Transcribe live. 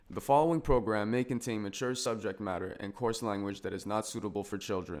The following program may contain mature subject matter and coarse language that is not suitable for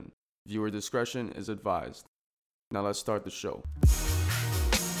children. Viewer discretion is advised. Now let's start the show.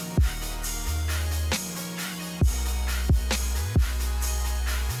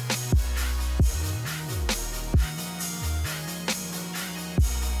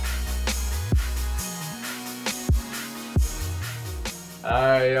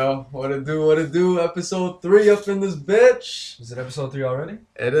 Alright, yo. What it do? Episode 3 up in this bitch. Is it episode 3 already?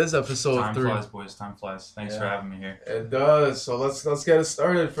 It is episode 3. Time flies, boys. Time flies. Thanks for having me here. It does. So let's get it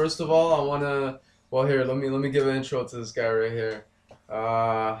started. First of all, I wanna. Well, here, let me give an intro to this guy right here.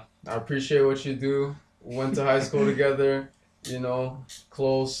 I appreciate what you do. Went to high school together. You know,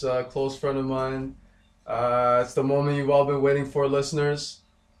 close friend of mine. It's the moment you've all been waiting for, listeners.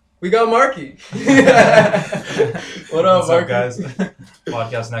 We got Marky. What up, What's Marky? up, guys?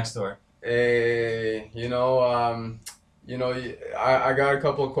 Podcast next door. Hey, I got a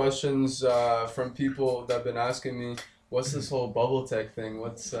couple of questions from people that have been asking me, what's this whole bubble tech thing?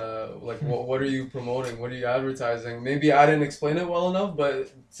 What's what are you promoting? What are you advertising? Maybe I didn't explain it well enough,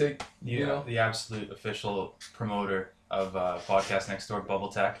 but The absolute official promoter of Podcast Next Door, Bubble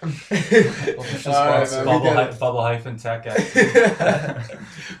Tech. Official sponsor. Bubble-tech.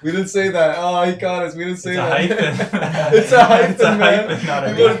 We didn't say that. Oh, he caught us. We didn't say that. It's a hyphen. It's a hyphen, man. Hyphen,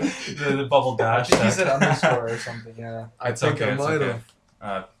 not the bubble dash. I think he said underscore or something, yeah. I think I might have.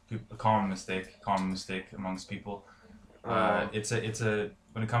 A common mistake amongst people. It's a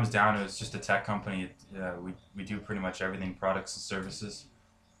when it comes down to it, it's just a tech company. We do pretty much everything, products and services.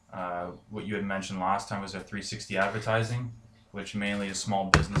 What you had mentioned last time was our 360 advertising, which mainly is small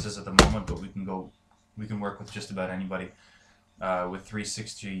businesses at the moment, but we can work with just about anybody. With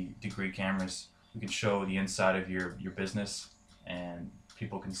 360-degree cameras, we can show the inside of your business, and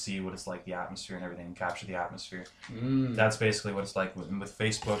people can see what it's like, the atmosphere and everything, and capture the atmosphere. That's basically what it's like with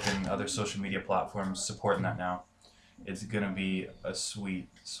Facebook and other social media platforms supporting that now. It's going to be a sweet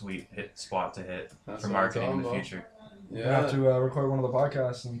hit spot to hit for marketing in the future. Yeah. We have to record one of the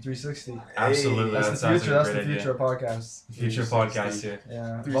podcasts in 360. Absolutely. That's the future. That's the future of podcasts. Future podcast, yeah.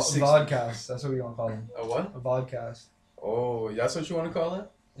 Yeah. Vodcast. That's what we want to call them. A what? A vodcast. Oh, that's what you want to call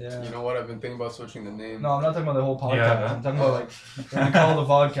it? Yeah. You know what? I've been thinking about switching the name. No, I'm not talking about the whole podcast. Yeah. I'm talking about when we call it a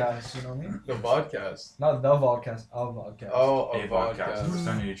vodcast. You know what I mean? The vodcast. Not the vodcast. A vodcast. Oh, A podcast. We're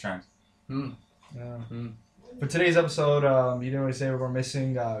starting a new trend. Yeah. For today's episode, you didn't really say we're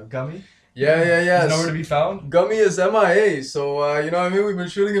missing Gummy. Yeah. He's nowhere to be found. Gummy is MIA, so you know what I mean? We've been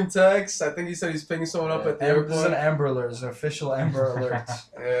shooting him texts. I think he said he's picking someone up at the airport. This is an Amber Alert. It's an official Amber Alert.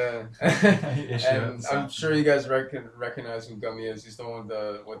 Yeah. And I'm sure you guys recognize who Gummy is. He's the one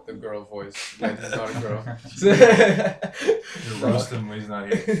with the girl voice. Like, he's not a girl. You roast him when he's not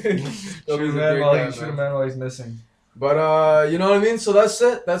here. Shoot a man while he's missing. But, you know what I mean? So that's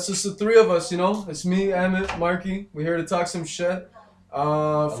it. That's just the three of us, you know? It's me, Amit, Marky. We're here to talk some shit. A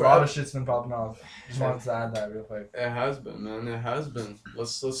lot of shit's been popping off. Just wanted to add that real quick. It has been, man. It has been.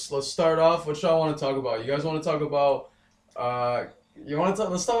 Let's start off. What y'all want to talk about? You guys want to talk about?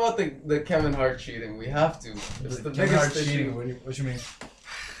 Let's talk about the Kevin Hart cheating. We have to. It's the Kevin biggest Hart cheating. What you mean?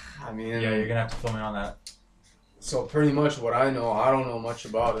 I mean, yeah, you're gonna have to fill me on that. So pretty much what I know, I don't know much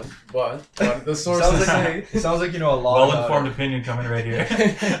about it, but the sources say. It sounds like you know a lot. Well-informed opinion coming right here.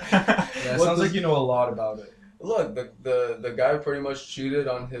 Yeah, it sounds like you know a lot about it. Look, the guy pretty much cheated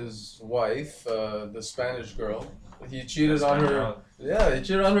on his wife, the Spanish girl. He cheated on her. Yeah, he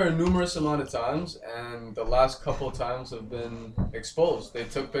cheated on her a numerous amount of times, and the last couple of times have been exposed. They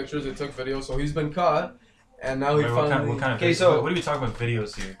took pictures, they took videos, so he's been caught, and now he finally. What kind of okay, videos? so what are we talking about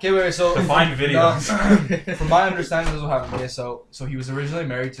videos here? Okay, wait. So define videos. No, from my understanding, this is what happened. Okay, so he was originally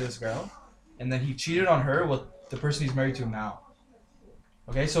married to this girl, and then he cheated on her with the person he's married to now.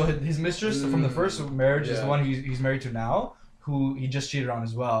 Okay, so his mistress from the first marriage is the one he's married to now, who he just cheated on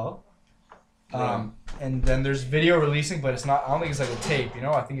as well. And then there's video releasing, but it's not. I don't think it's like a tape, you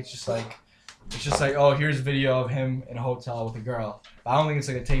know. I think it's just like, oh, here's video of him in a hotel with a girl. But I don't think it's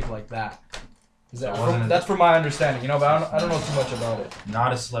like a tape like that. That's from my understanding, you know. But I don't know too much about it.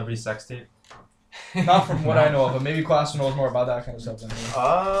 Not a celebrity sex tape. Not from what I know of, but maybe Quass knows more about that kind of stuff than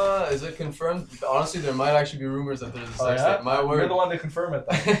me. Is it confirmed? Honestly, there might actually be rumors that there's a sex tape. My word. You're the one to confirm it,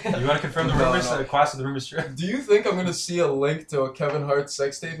 though. You want to confirm the rumors? No. Quass, the rumors true? Do you think I'm gonna see a link to a Kevin Hart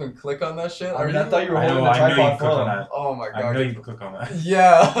sex tape and click on that shit? I mean, I thought you were holding the tripod for them. That. Oh my god. I know you can click on that.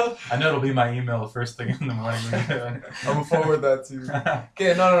 Yeah. I know it'll be my email the first thing in the morning. I'm gonna forward that to you.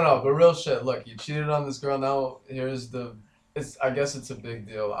 Okay, no. But real shit. Look, you cheated on this girl. Now here's the. I guess it's a big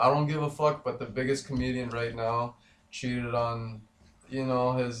deal. I don't give a fuck, but the biggest comedian right now cheated on, you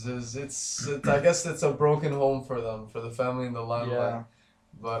know, his I guess it's a broken home for them, for the family in the limelight.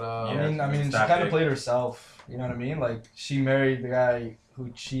 But Yeah. I mean, it's she that kind of big. played herself. You know what I mean? Like she married the guy who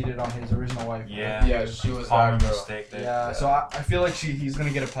cheated on his original wife. Yeah. yeah, she was Common that girl. mistake there. Yeah. So I feel like he's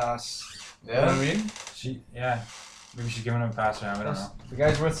gonna get a pass. You know what I Yeah. mean? Yeah. Maybe she's giving him a pass around. I don't know. The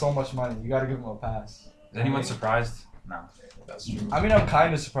guy's worth so much money. You gotta give him a pass. Is anyone surprised? No. That's true. I mean, I'm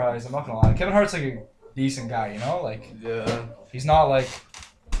kind of surprised. I'm not gonna lie. Kevin Hart's like a decent guy, you know? Like Yeah. he's not like,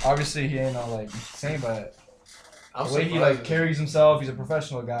 obviously he ain't not like insane, but I'm the way he surprised. like carries himself, he's a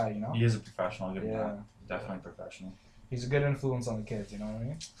professional guy, you know? He is a professional. Give him Yeah. that. Definitely professional. He's a good influence on the kids, you know what I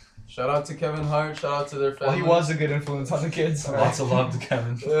mean? Shout out to Kevin Hart. Shout out to their Well, family. he was a good influence on the kids. Lots of love to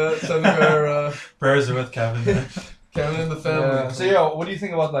Kevin. Sending her Prayers are with Kevin. Kevin and the family. Yeah. So yo, what do you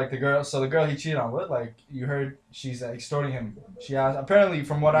think about like the girl? So the girl he cheated on with, like you heard, she's extorting him. She asked, apparently,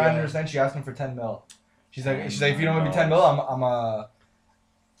 from what I Yeah. understand, she asked him for 10 mil. She's like, if you don't give me $10 10 mil, I'm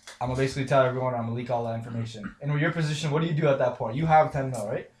gonna basically tell everyone, I'm gonna leak all that information. In your position, what do you do at that point? You have 10 mil,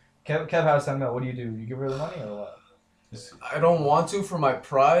 right? Kev has 10 mil. What do? You give her the money or what? I don't want to for my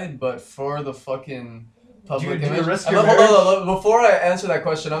pride, but for the fucking public Do you image. risk And your hold on, before I answer that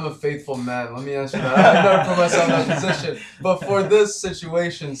question, I'm a faithful man. Let me answer that. I've never put myself in that position. But for this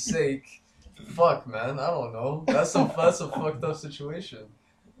situation's sake, fuck, man, I don't know. That's a fucked up situation.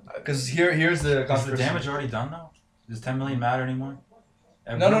 Because here's the Is the controversy. damage already done though? Does 10 million matter anymore?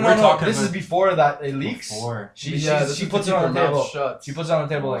 No. This is before that it leaks. Before. She this is puts to it keep on the her table. mouth shut. She puts it on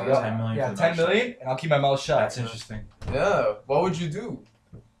the table like, yo, 10 million yeah, for the 10 mouth shut. million, and I'll keep my mouth shut. That's interesting. Yeah. What would you do?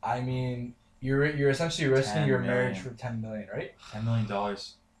 I mean, you're essentially risking 10 your million. marriage for 10 million, right? $10 million.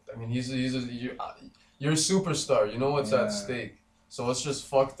 I mean, you're a superstar. You know what's Yeah. at stake. So it's just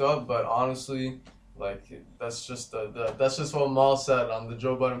fucked up. But honestly, like that's just that's just what Mal said on the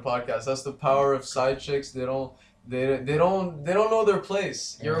Joe Budden podcast. That's the power of side chicks. They don't know their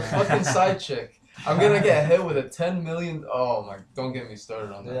place. You're a fucking side chick. I'm gonna get hit with a 10 million. Oh my! Don't get me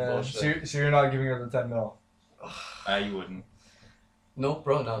started on that Yeah. bullshit. So you're not giving her the 10 mil. You wouldn't. No,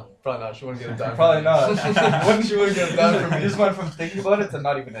 bro, no, probably not. She wouldn't get a dime. Probably from me. not. She wouldn't get a dime from You me. just went from thinking about it to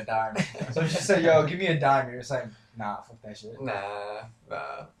not even a dime. So if she said, yo, give me a dime, you're saying, nah, fuck that shit. Nah.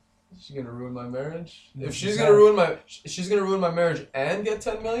 She's gonna ruin my marriage. If 100%. she's gonna ruin my marriage and get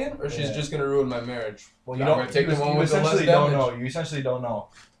 10 million, or she's Yeah. just gonna ruin my marriage. Well, you I'm don't. gonna take You, the one you with the less essentially don't damage. know. You essentially don't know.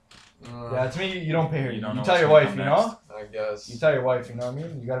 Uh, Yeah, to me, you don't pay her. You You, don't know tell what's your gonna wife, come you know. I guess. You tell your wife, you know what I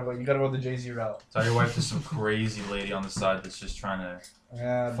mean. You gotta go the Jay-Z route. Tell your wife there's some crazy lady on the side that's just trying to.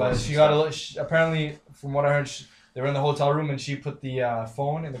 Yeah, but Force she yourself. got apparently, from what I heard, they were in the hotel room and she put the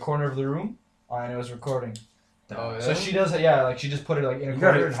phone in the corner of the room, and it was recording. Oh, yeah? So she does it, yeah, like she just put it like in a You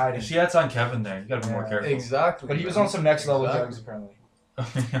corner gotta, and hiding. if she had on Kevin there, you gotta be more Yeah. careful. Exactly. But he was man. on some next level Exactly. drugs apparently.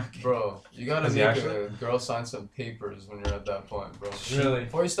 Okay. Bro, you gotta Is he make actually? a girl sign some papers when you're at that point, bro. Really?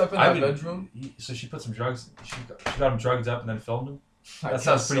 Before you step in I that would- bedroom. So she put some drugs. She got him drugged up and then filmed him. I That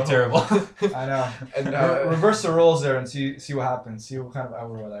sounds guess pretty so. terrible. I know. And Reverse the roles there and see what happens. See what kind of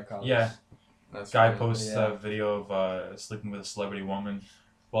outroar that causes. Yeah. that's Guy funny. posts Yeah. a video of sleeping with a celebrity woman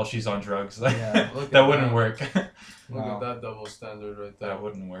while she's on drugs. Like, Yeah. Look at that wouldn't that. work. Look Wow. at that double standard right there. That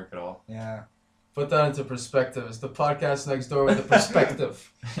wouldn't work at all. Yeah. Put that into perspective. It's the podcast next door with the perspective.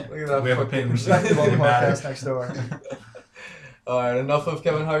 Look at that. We have fucking opinions. Perspective on the They matter. podcast next door. Alright, enough of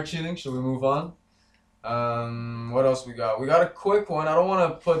Kevin Hart cheating. Should we move on? What else we got? We got a quick one. I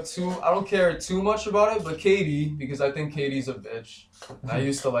don't care too much about it, but Katie, because I think Katie's a bitch. I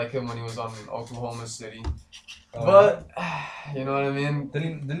used to like him when he was on Oklahoma City. Oh, But, you know what I mean?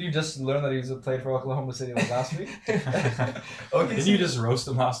 Didn't you just learn that he was played for Oklahoma City like last week? Okay, Didn't you just roast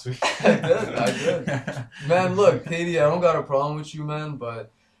him last week? I did. Man, look, Katie, I don't got a problem with you, man, but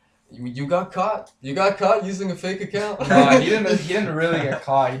you got caught. You got caught using a fake account. Nah, he didn't really get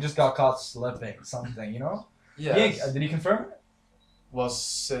caught. He just got caught slipping something, you know? Yes. Did he confirm it? Well,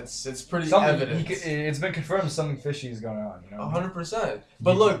 it's pretty Something, evident. it's been confirmed something fishy is going on, you know? 100%.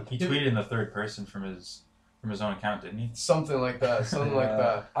 But look, he tweeted in the third person from his own account, didn't he? something like that. Something like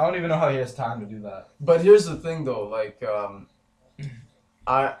that. I don't even know how he has time to do that. But here's the thing, though. Like,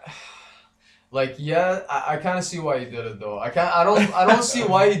 I kind of see why he did it, though. I don't see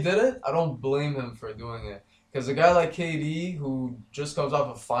why he did it. I don't blame him for doing it. Because a guy like KD, who just comes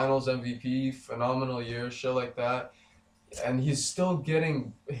off a Finals MVP, phenomenal year, shit like that, and he's still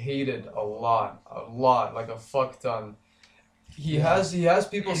getting hated a lot, like a fuck ton. He has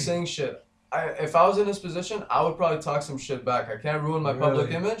people saying shit. If I was in his position, I would probably talk some shit back. I can't ruin my public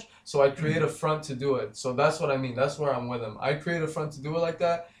Really? image, so I create a front to do it. So that's what I mean. That's where I'm with him. I create a front to do it like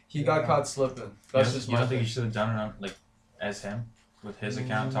that. He got Yeah. caught slipping. That's just You my don't think thing. you should have done it like as him with his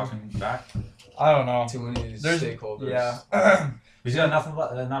account talking back? I don't know. Too many There's- stakeholders. Yeah. He's got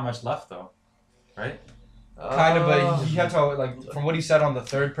not much left though, right? Kind of, but he had to, like, from what he said on the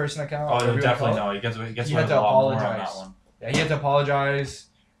third person account. Oh, whatever you definitely call it, no. He gets he away had with to a lot more on apologize. that one. Yeah, he had to apologize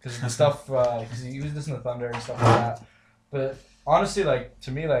because the stuff, because he was listening to Thunder and stuff like that. But honestly, like,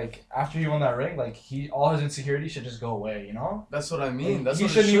 to me, like, after he won that ring, like, all his insecurity should just go away, you know? That's what I mean. That's he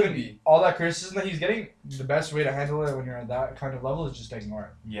what it shouldn't should even be. all that criticism that he's getting. The best way to handle it when you're at that kind of level is just ignore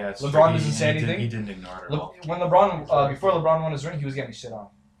it. Yeah, it's LeBron true. doesn't say anything. He didn't ignore it at all. When LeBron, before LeBron won his ring, he was getting shit on.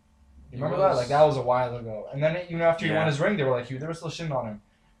 You remember that? Like, that was a while ago. And then even after he won his ring, they were still shitting on him.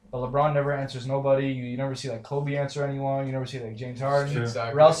 But LeBron never answers nobody. You never see like Kobe answer anyone. You never see like James Harden.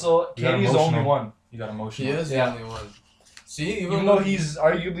 Exactly. Russell, KD's the only one. He got emotional. He is the only one. See, even though he's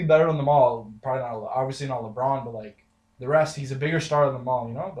arguably better than them all, probably not, obviously not LeBron, but like the rest, he's a bigger star than them all,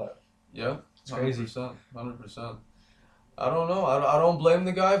 you know. But yeah, it's crazy. 100%. I don't know. I don't blame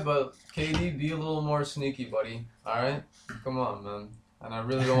the guy, but KD, be a little more sneaky, buddy. All right, come on, man. And I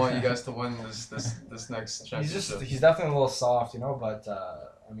really don't want you guys to win this next championship. He's definitely a little soft, you know. But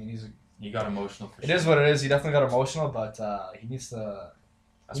I mean, he got emotional. For it sure. is what it is. He definitely got emotional, but he needs to.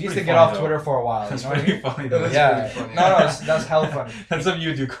 He needs to get funny, off though. Twitter for a while. That's you know pretty what I funny. mean? Though. Yeah. Funny. No, that's hella funny. That's something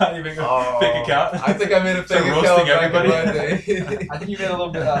you do. Can't even go fake account. I think I made a fake Start account roasting back everybody. in my day. I think you made a little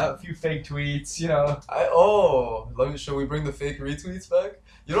bit, a few fake tweets, you know. Shall we bring the fake retweets back?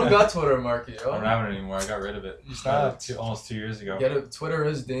 You don't got Twitter, Marky, yo. I don't have it anymore. I got rid of it. You stopped. Almost 2 years ago. Get it? Twitter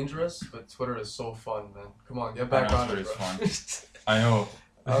is dangerous, but Twitter is so fun, man. Come on, get back on it, bro. Fun. I know.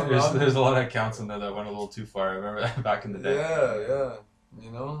 There's a lot of accounts in there that went a little too far. I remember that back in the day. Yeah. You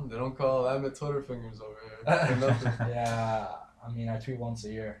know, they don't call Amit Twitter fingers over here. For nothing. Yeah, I mean, I tweet once a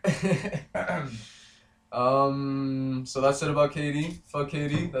year. So that's it about KD. Fuck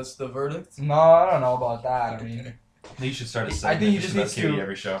KD. That's the verdict. No, I don't know about that. I mean, You should start a I segment. think he just needs KD to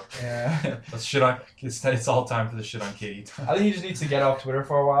every show. Yeah. Let's shit on. It's all time for the shit on KD. I think he just needs to get off Twitter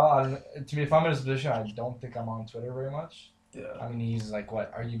for a while. To me, if I'm in his position, I don't think I'm on Twitter very much. Yeah. I mean, he's like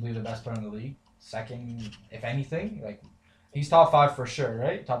what, arguably the best player in the league, second, if anything. Like, he's top 5 for sure,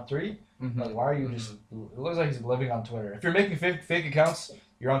 right? Top 3. Mm-hmm. Like, why are you just? It looks like he's living on Twitter. If you're making fake accounts,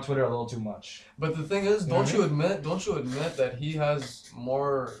 you're on Twitter a little too much. But the thing is, don't you admit that he has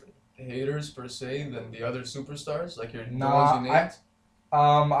more haters per se than the other superstars? Like the ones you named.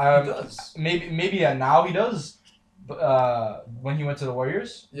 He does. Maybe now he does. But when he went to the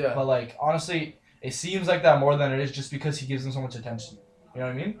Warriors. Yeah. But like honestly, it seems like that more than it is just because he gives them so much attention. You know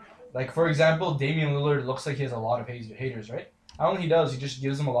what I mean? Like for example, Damian Lillard looks like he has a lot of haters, right? I don't think he does. He just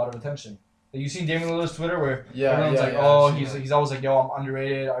gives them a lot of attention. Like, you seen Damian Lillard's Twitter where everyone's he's always like, yo, I'm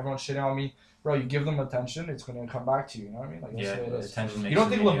underrated. Everyone's shitting on me. Bro, you give them attention, it's gonna come back to you. You know what I mean? Like, that's the way it is. Attention makes You don't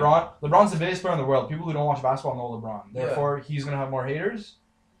think LeBron's the biggest player in the world? People who don't watch basketball know LeBron. Therefore, he's gonna have more haters.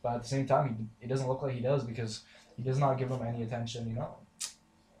 But at the same time, it doesn't look like he does because he does not give them any attention. You know.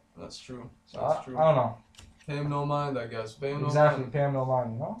 That's true. That's true. I don't know. Pay him no mind, I guess. Pay him exactly. Pay him no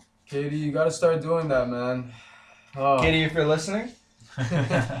mind. You know. KD, you gotta start doing that, man. Oh. KD, if you're listening,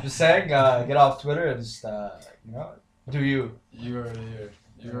 just saying, get off Twitter and just do you. You already here.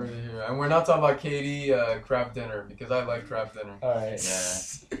 And we're not talking about KD crab dinner because I like crab dinner. All right.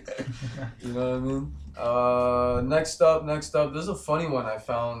 Yeah. You know what I mean? Next up. There's a funny one I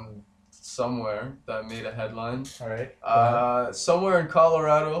found somewhere that made a headline. All right. Somewhere in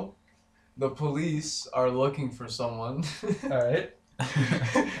Colorado, the police are looking for someone. All right.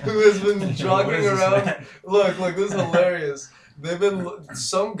 Who has been jogging around. Look, this is hilarious.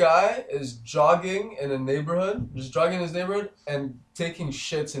 Some guy is jogging in a neighborhood, just jogging in his neighborhood and taking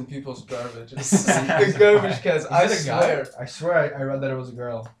shits in people's garbage. The garbage cans. I swear I read that it was a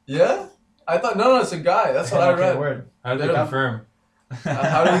girl. Yeah? I thought, no, it's a guy. That's what I read. Word. How do they confirm?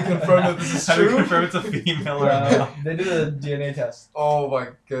 How do we confirm that this is true? How do we confirm it's a female or a male? They did a DNA test. Oh my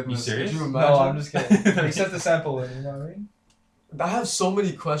goodness. You serious? Could you imagine? No, I'm just kidding. They sent the sample in, you know what I mean? I have so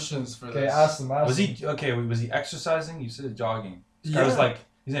many questions for Okay, this. ask them. Was he exercising? You said jogging. Yeah. I was like,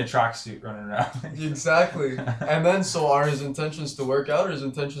 he's in a tracksuit running around. Exactly. And then, so are his intentions to work out, or his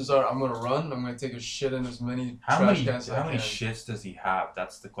intentions are, I'm going to run, I'm going to take a shit in as many trash cans as I can? How many shits does he have?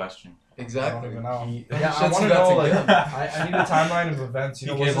 That's the question. Exactly. I don't even know. I want to know, like, I need a timeline of events. You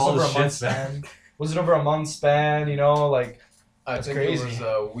know, was this over a month span? Was it over a month span? You know, like, I think crazy. It was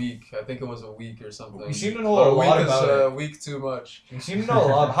a week. I think it was a week or something. You seem to know a lot about it. A week too much. You seem to know a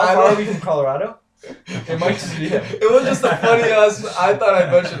lot. How far are we from Colorado? It might just be it. It was just a funny ass. I thought I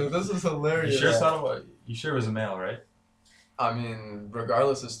mentioned it. This is hilarious. You sure it was a male, right? I mean,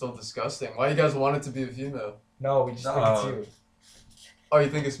 regardless, it's still disgusting. Why you guys want it to be a female? No, we just think it's you. Oh, you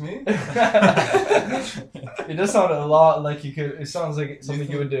think it's me? It does sound a lot like you could. It sounds like something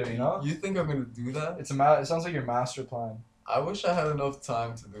you would do. You know? You think I'm gonna do that? It sounds like your master plan. I wish I had enough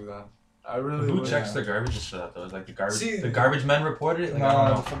time to do that. I really Who would. checks their garbages for that though? Like the garbage. See, the garbage men reported it. Like, I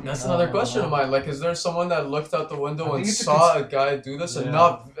don't know. That's another question of mine. Like, is there someone that looked out the window I and think it's saw a guy do this and Yeah.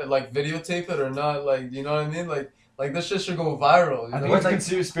 not like videotape it or not? Like, you know what I mean? Like this shit should go viral. You I know? think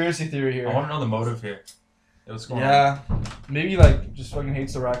it's like conspiracy theory here. I want to know the motive here. What's going on? Yeah, maybe like just fucking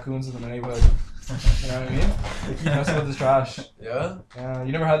hates the raccoons in the neighborhood. You know what I mean? They keep messing with his trash. Yeah. Yeah,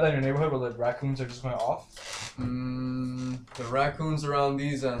 you never had that in your neighborhood where the raccoons are just going off? The raccoons around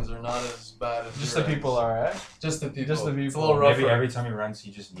these ends are not as bad as Just your the people ends. are, right? Just the people. Just the It's a people. little rougher. Maybe every time he runs,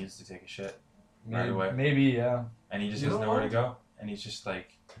 he just needs to take a shit right away, Maybe, yeah. and he just You has know nowhere to what? go, and he's just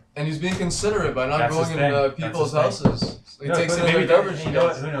like. And he's being considerate by not That's going his in thing. people's That's his houses. He No, takes but it in maybe the garbage. you know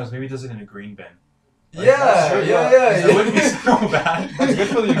what? cans. Who knows? Maybe he does it in a green bin. Like, Yeah, that's true, yeah. It wouldn't be so bad. That's good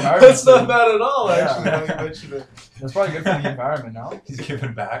for the environment. That's not too. bad at all, Yeah. actually. Now you mention it. That's probably good for the environment now. He's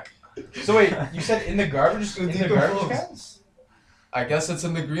giving back. So wait, you said in the garbage, in the garbage Decompose. cans? I guess it's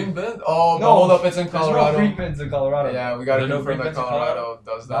in the green bin. Oh, No, but hold up, it's in There's no Colorado. green bins in Colorado. Yeah, we gotta Are there no confirm green that bins in Colorado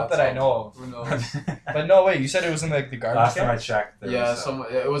does that. Not that I know of. Who knows? But no, wait, you said it was in like the garbage Last time I cans? checked, there Yeah, was,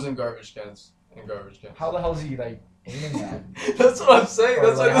 it was in garbage cans. In garbage cans. How the hell is he like aiming at? That's what I'm saying. Or,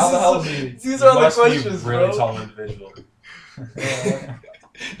 That's like, why how the hell this is he? is. These he are the must be questions, a really bro. tall individual.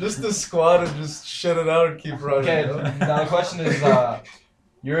 Just the squad and just shut it out and keep running. Okay, you know? now the question is,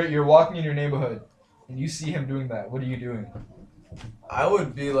 you're walking in your neighborhood and you see him doing that. What are you doing? I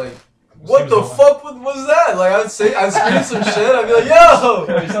would be like, what the Seems fuck was that? Like, I'd scream some shit. I'd be like,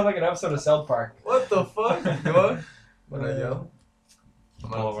 yo! You sound like an episode of South Park. What the fuck? Do I? Would I yell?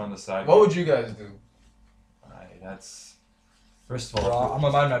 All over on the side. What would you guys do? That's first of Bro, all. I'm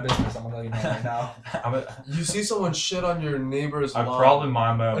gonna mind my business. I'm gonna let you know right now. You see someone shit on your neighbor's I'd lawn. probably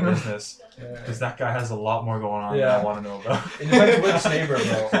mind my own business Yeah. because that guy has a lot more going on Yeah. than I want to know about. It depends which neighbor,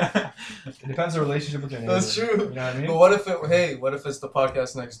 bro. It depends the relationship with your neighbor. That's true. You know what I mean? But what if it's the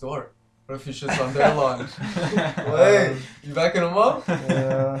podcast next door? What if he shits on their lawn? Well, hey, you backing him up?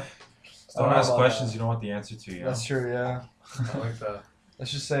 Yeah. Just don't I ask about questions that. you don't want the answer to. You know? That's true, yeah. I like that.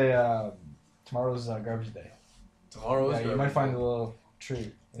 Let's just say tomorrow's garbage day. Tomorrow's Yeah, you might find a little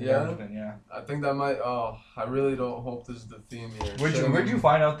treat. in the Yeah? garbage bin, yeah. I think that might. Oh, I really don't hope this is the theme here. Where'd you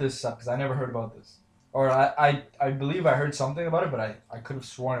find out this stuff? Because I never heard about this. Or I believe I heard something about it, but I could have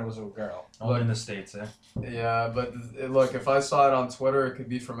sworn it was a girl. Only in the States, eh? Yeah, but look, if I saw it on Twitter, it could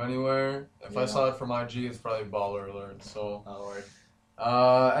be from anywhere. If I Yeah. saw it from IG, it's probably baller alert. So, Oh, Lord.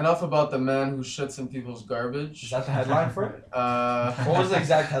 enough about the man who shits in people's garbage. Is that the headline for it? What What was the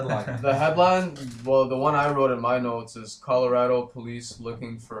exact headline? The headline, well, the one I wrote in my notes is Colorado police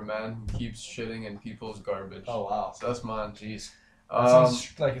looking for a man who keeps shitting in people's garbage. Oh, wow. So that's mine. Jeez. That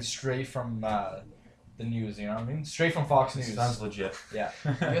sounds like it's straight from the news, you know what I mean? Straight from Fox News. Sounds legit. Yeah.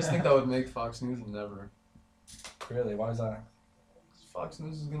 You guys think that would make Fox News? Never. Really? Why is that? Fox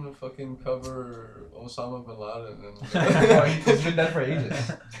News is gonna fucking cover Osama bin Laden Oh, and. he's been dead for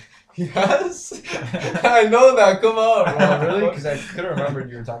ages. Yes, I know that. Come on, bro. Oh, really? Because I could have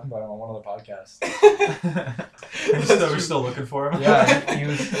remembered you were talking about him on one of the podcasts. We're still looking for him. Yeah, he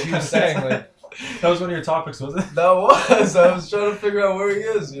was saying like, That was one of your topics, wasn't it? That was. I was trying to figure out where he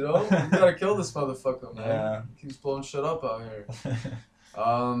is. You know, we gotta kill this motherfucker, man. Yeah. He keeps blowing shit up out here.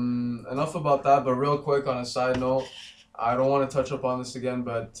 Enough about that. But real quick, on a side note, I don't want to touch up on this again,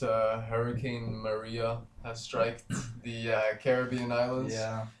 but Hurricane Maria has struck the Caribbean islands.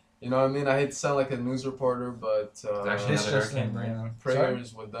 yeah. You know what I mean? I hate to sound like a news reporter, but Actually, This another just hurricane, right? yeah.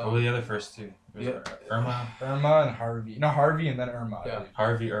 prayers with What were them. the other first two? Was Yeah. it Irma, Irma and Harvey. No, Harvey and then Irma. I Yeah. believe.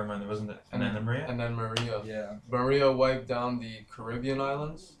 Harvey, Irma, and there wasn't and then the Maria. And then Maria. Yeah. Maria wiped down the Caribbean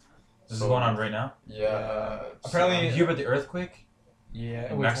islands. This is going on right now. Yeah. Apparently- Did you hear about the earthquake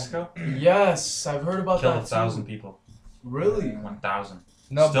Yeah. in which Mexico? Yes, I've heard about Killed that 1,000 too. people. Really? 1,000.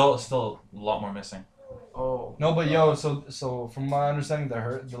 No, Still a lot more missing. Oh. no, but so from my understanding,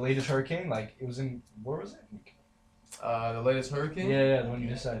 the latest hurricane, like it was in where was it? The latest hurricane? Yeah, the one you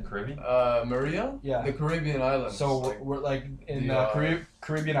just said. Caribbean. Maria? Yeah. The Caribbean islands. So like, we're like in the,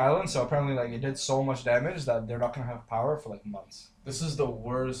 Caribbean islands. So apparently, like it did so much damage that they're not gonna have power for like months. this is the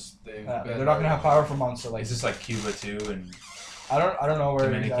worst they've been. They're not gonna have power for months. So like Is this like Cuba too and I don't know where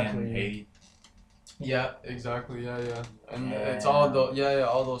Dominican, exactly. Haiti? Yeah, exactly. Yeah. And Yeah. it's all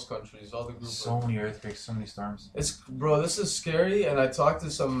all those countries, all the group. So many earthquakes, so many storms. It's bro, this is scary, and I talked to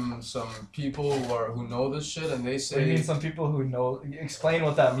some people who know this shit, and they So you mean say, some people who know? Explain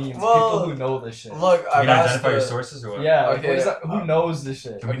what that means. Well, people who know this shit. look, Can I've you asked identify your the- sources or what? Yeah. Like, Okay, what is that? Who knows this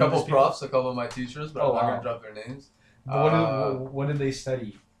shit? Can a we know couple these people? profs, a couple of my teachers, but Oh, I'm not wow. gonna drop their names. What did they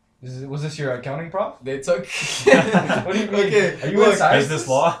study? Was this your accounting prof? They took. What do you mean? Okay, Are you look, in science? Business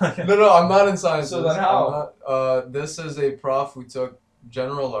law? No, I'm not in science. So then how? This is a prof who took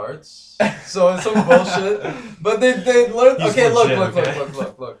general arts, so it's some bullshit. But they learn. He's Okay, legit,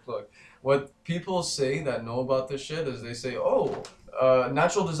 look. What people say that know about this shit is they say, oh,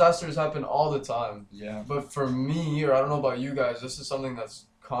 natural disasters happen all the time. Yeah. But for me, or I don't know about you guys, this is something that's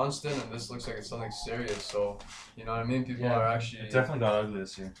constant, and this looks like it's something serious. So, you know what I mean? People are actually. It definitely got ugly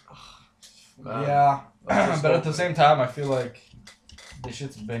this year. Man, Yeah, let's but hope at the same time, I feel like this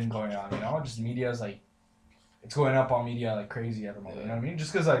shit's been going on. You know, just media's like, it's going up on media like crazy at the moment. You know what I mean?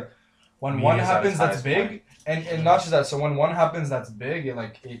 Just because like, when Media's one at happens its that's highest big, point. and not just that. So when one happens that's big,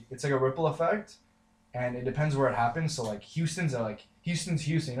 it's like a ripple effect, and it depends where it happens. So like Houston's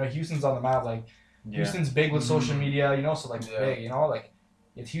Houston. You know, Houston's on the map. Like Houston's big with social media. You know, so like big. You know, like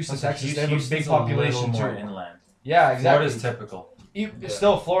it's Houston, Texas. They have a big population a little more too. inland. Yeah, exactly. Florida's typical.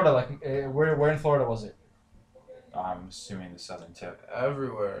 Still Florida. Like where in Florida was it? I'm assuming the southern tip.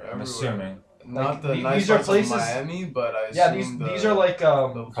 Everywhere. I'm assuming. Not Like, the these nice are parts places- of Miami, but I Yeah, assume these are like the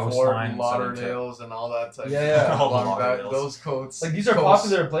Fort coastline, southern tip. Lauderdales and all that type. Yeah. All the Along that, Lauderdales. those coats. like these are coasts.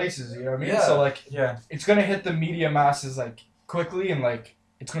 popular places. You know what I mean? Yeah. So like Yeah. it's gonna hit the media masses like quickly and like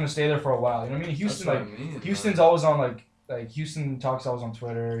it's gonna stay there for a while. You know what I mean? Houston That's like what I mean, Houston's man. always on like Houston talks always on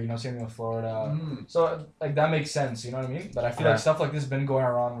Twitter. You know, same thing with Florida. Mhm. So like that makes sense. You know what I mean? But I feel Yeah. like stuff like this has been going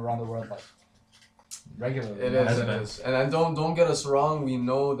around the world like regularly. It you know? is, Has it been. is. And don't get us wrong, we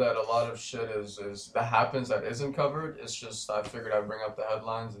know that a lot of shit is that happens that isn't covered. It's just I figured I'd bring up the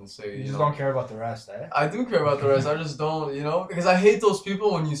headlines and say, You just know, don't care about the rest, eh? I do care about the rest. I just don't, you know, because I hate those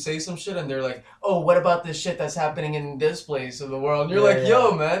people when you say some shit and they're like, "Oh, what about this shit that's happening in this place of the world?" And you're Yeah, like, yeah.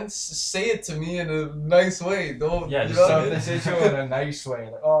 "Yo, man, say it to me in a nice way. Don't." Yeah, you just know So what I if mean? they say to you in a nice way,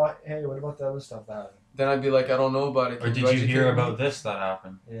 like, oh, hey, what about the other stuff that happened? Then I'd be like, "I don't know about it." Or Can did you educate hear me?" about this that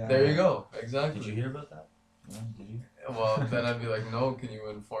happened? Yeah. There you go. Exactly. Did you hear about that? Yeah, did you? Well, then I'd be like, "No, can you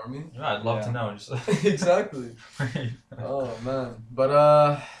inform me?" Yeah, I'd love Yeah. to know. Just Exactly. Oh man,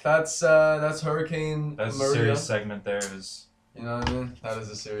 but that's Hurricane That's a Maria. serious segment there. Is You know what I mean? That is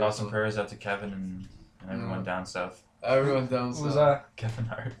a serious. thoughts and one. prayers out to Kevin and everyone Yeah. down south. Everyone down Who was south. that? Kevin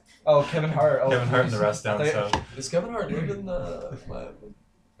Hart. Oh, Kevin Hart. Oh, Kevin Hart and the please. rest down I thought- south. Does Kevin Hart live in Miami?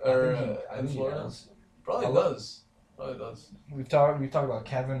 I Or think in he Florida? does. Probably I does. Probably does. We've talked about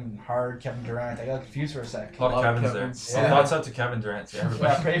Kevin Hart, Kevin Durant. I got confused for a sec. A lot of Love Kevins Kevins. there. Yeah. Thoughts out to Kevin Durant. Yeah,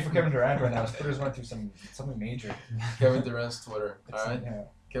 everybody. Yeah, pray for Kevin Durant right now. His Twitter's went through something major. Kevin Durant's Twitter. It's- Alright? Yeah.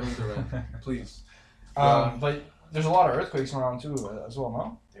 Kevin Durant. Please. But there's a lot of earthquakes around too as well,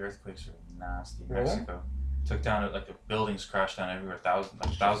 no? The earthquakes are nasty. Really? Mexico took down like the buildings crashed down everywhere.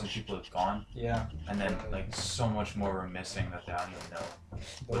 1,000 people have gone, Yeah. and then like so much more were missing that they don't even know. The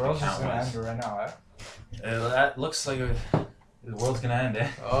What world's the just count gonna was. end right now, eh? That looks like the world's gonna end, eh?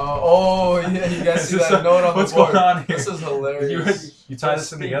 Oh yeah, you guys see Is this that note on what's the board? going on here? This is hilarious. You tie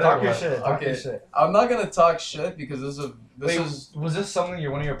this in together. Talk or your what? shit. Talk your Okay. shit. I'm not gonna talk shit because this Wait, is was this something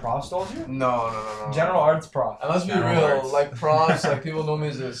one of your profs told you? no. General arts prof. And let's be General real, arts. like profs, like people know me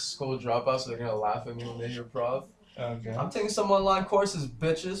as a school dropout, so they're gonna laugh at me when they hear prof. Okay. I'm taking some online courses,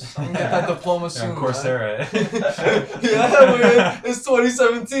 bitches. I'm gonna get that diploma Yeah, soon. of Coursera. Yeah, man. It's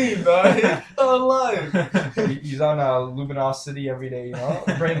 2017, man. Online. He's on Luminosity every day, you know?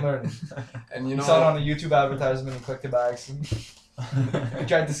 Brain learning. And you You know, saw it on the YouTube advertisement and clicked the bags. You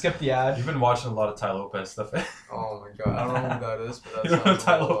tried to skip the ad. You've been watching a lot of Ty Lopez stuff. oh my god, I don't know who that is, but that You don't know sounds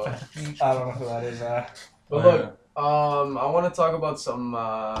Ty a little, Lopez. I don't know who that is. But look, I want to talk about some.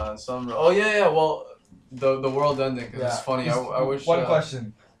 Oh yeah. Well, the world ending because it's funny. I wish. One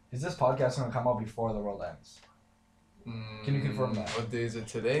question: is this podcast gonna come out before the world ends? Can you confirm that? What day is it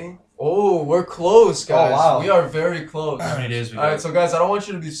today? Oh, we're close, guys. Oh, wow. We are very close. How many days we All got? right, so guys, I don't want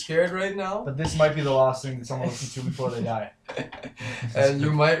you to be scared right now, But this might be the last thing that someone listens to before they die. and you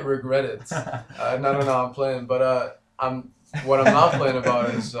might regret it. No, I'm playing, but what I'm not playing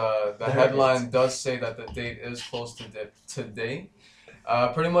about is the headline does say that the date is close to today.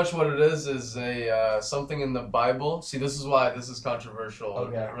 Pretty much what it is a something in the Bible. See, this is why this is controversial.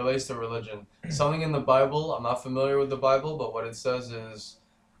 Okay. It relates to religion. Something in the Bible. I'm not familiar with the Bible, but what it says is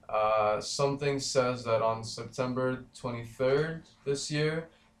something says that on September 23rd this year,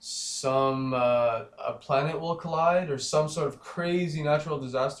 a planet will collide or some sort of crazy natural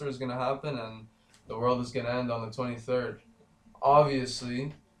disaster is gonna happen, and the world is gonna end on the 23rd.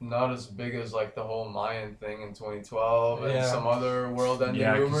 Obviously, not as big as like the whole Mayan thing in 2012 and Yeah. some other world-ending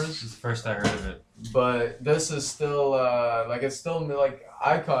Yeah, 'cause rumors. this is the first I heard of it. But this is still it's still like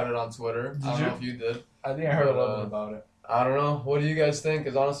I caught it on Twitter. I don't Did know you? if you did. I think I heard a little bit about it. I don't know. What do you guys think?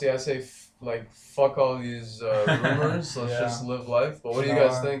 Because honestly, I say fuck all these rumors. Let's Yeah. just live life. But what do you No,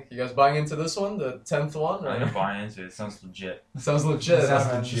 guys think? You guys buying into this one, the 10th one? I'm Or? gonna buy into it. It sounds legit. Sounds legit. Yeah, That's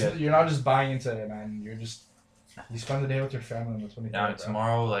man, legit. you're not just buying into it, man. You're just You spend the day with your family on the 23rd. Yeah, bro.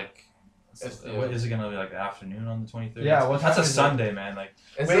 tomorrow, like, Yeah. what is it gonna be like? The afternoon on the 23rd? Yeah, what That's time a is it? Sunday, man. Like,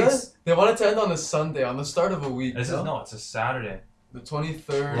 They want it to end on a Sunday, on the start of a week. this is it's a Saturday. The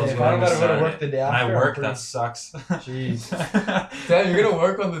 23rd. Yeah, Let's if go I don't on gotta go to Saturday. work the day And after, I I'm work. pretty- That sucks. Jeez. Damn, you're gonna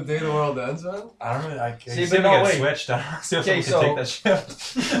work on the day the world ends, man? I don't really. I See, see if but we no, get wait. switched. I don't see if Okay, someone can take that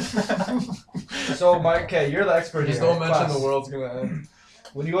shift. So, Mike, okay, you're the expert Just here. don't mention Class. the world's gonna end.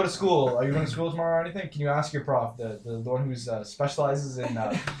 When you go to school, are you going to school tomorrow or anything? Can you ask your prof, the one who specializes in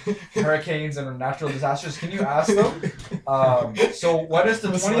hurricanes and natural disasters? Can you ask them? So when is the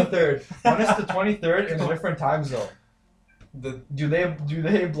 23rd? When is the 23rd in a different time zone? Do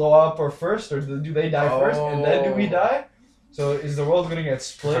they blow up or first, or do they die first and then do we die? So is the world going to get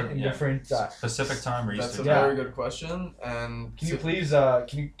split in different? Pacific time or That's Eastern? a Yeah. very good question. And Can you please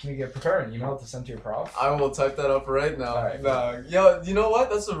can you get prepared an email to send to your prof? I will type that up right now. Alright. Yo, you know what?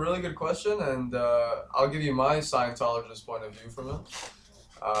 That's a really good question, and I'll give you my Scientologist point of view from it.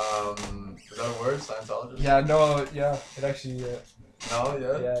 Is that a word? Scientologist? Yeah, no, yeah, it actually. No,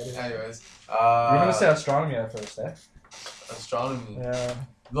 yeah. Yeah, it is. Anyways, We're gonna say astronomy at first, eh? astronomy. Yeah.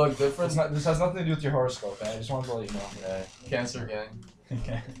 Look, different. This has nothing to do with your horoscope, eh? I just wanted to let you know. Yeah. Cancer gang.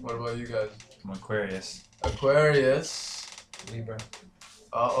 Okay. What about you guys? I'm Aquarius. Aquarius. Libra.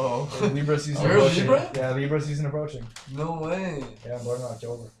 Uh-oh. Libra season You're a approaching. Libra? Yeah, Libra season approaching. No way. Yeah, I'm born in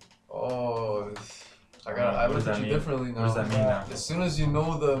October. Oh, I What look does at that you mean? differently now. What does that mean now? As soon as you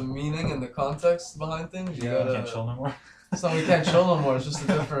know the meaning and the context behind things, you Yeah, You gotta. can't chill no more. So we can't chill no more. It's just a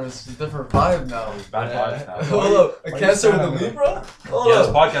different vibe now. Bad Yeah. vibes now. Hold up, a Why Cancer you with a sound like Libra? Hold Yeah, this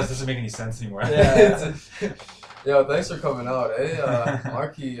up. podcast doesn't make any sense anymore. Yeah. Yo, thanks for coming out, eh?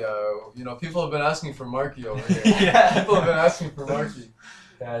 Marky, people have been asking for Marky over here. Yeah. People have been asking for Marky.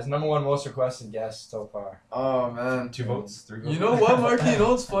 Yeah, it's number one most requested guest so far. Oh, man. 2 votes, 3 votes. You know what, Marky? You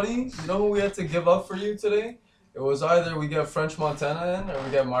know what's funny? You know who we had to give up for you today? It was either we get French Montana in or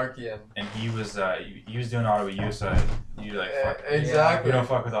we get Marky in. And he was doing Ottawa U, so you like fuck. Exactly. We don't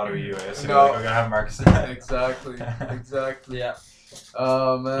fuck with Ottawa U. So No. we're gonna have Marcus. Exactly. Exactly. Yeah.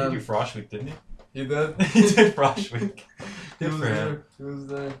 Oh, He man. did Frosh Week, didn't he? He did? He did Frosh Week. He Good was for him. there. He was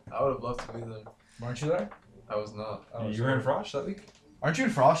there. I would have loved to be there. Aren't you there? I was not. Oh, You were in Frosh that week? Aren't you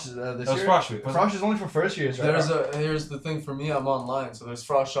in Frosh this That was year? Frosh Week. wasn't Frosh is only for first years, right? Here's the thing for me. I'm online, so there's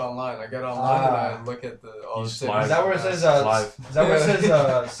Frosh online. I get online and I look at all You the just cities. live. Is that where it says Live. is that where it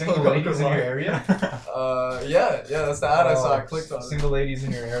says single ladies in your area? Yeah, that's the ad I saw. I clicked on it. Single ladies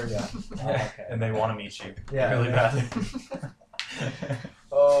in your area. Oh, Yeah. okay. And they want to meet you. Yeah, Really yeah. badly.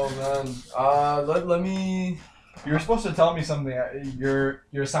 Oh man. Let me. You were supposed to tell me something. Your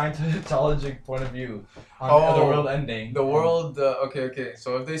Scientologic point of view on the world ending. The world. Okay.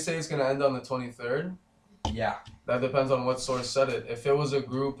 So if they say it's gonna end on the 23rd, Yeah. that depends on what source said it. If it was a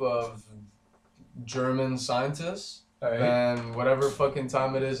group of German scientists, Alright. then whatever fucking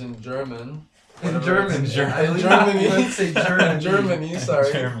time it is in German. In whatever German. it's- German. In Germany. Let's say Germany. Germany.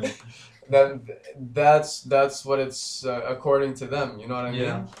 Sorry. Germany. Then that's what it's according to them. You know what I mean?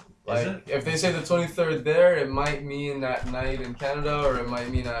 Yeah. Like Is it? if they say the 23rd there, it might mean at night in Canada or it might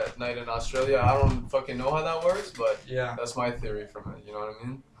mean at night in Australia. I don't fucking know how that works, but Yeah. that's my theory from it. You know what I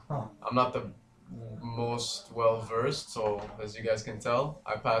mean? Huh. I'm not the most well versed, so as you guys can tell,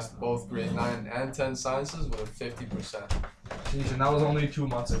 I passed both grade 9 and 10 sciences with a 50%. Jeez, and that was only 2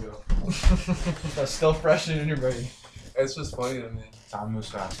 months ago. That's still fresh in your brain. It's just funny to me. Time moves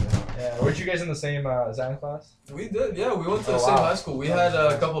fast. Man. Yeah. Weren't you guys in the same science class? We did, yeah. We went to the Oh, same wow. high school. We had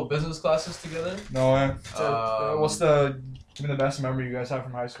a couple business classes together. No. What's give me the best memory you guys have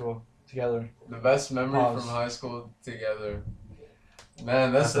from high school together? The best memory Pause. from high school together.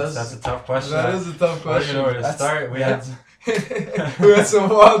 Man, that's a tough question. That is a tough I don't even know where question. to start. We had We had some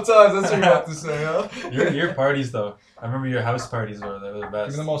wild times. That's what you have to say, huh? your parties though. I remember your house parties were the Give me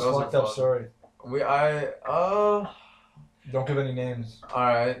best. the most Those are fucked up fun. story. Don't give any names. All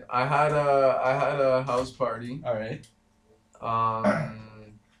right. I had a house party. All right. Um,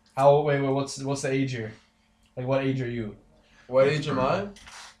 What's the age here? Like, what age are you? what age am I?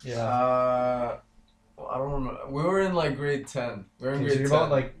 Yeah. I don't remember. We were in like grade 10. We were in Okay, so grade you're 10.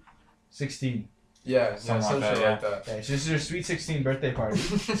 about like 16. yeah, Something some like shit that, like Okay, so this is your sweet 16 birthday party.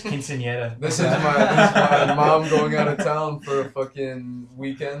 Quinceañera. This is my mom going out of town for a fucking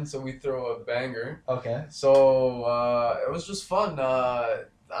weekend, so we throw a banger. Okay. So it was just fun.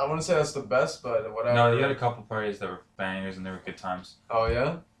 I wouldn't say that's the best, but whatever. No, you had a couple parties that were bangers and they were good times. Oh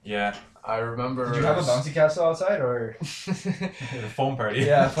yeah, Yeah, I remember. Did you have a bouncy castle outside or? the foam party.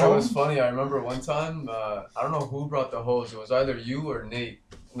 Yeah. That was funny. I remember one time. I don't know who brought the hose. It was either you or Nate.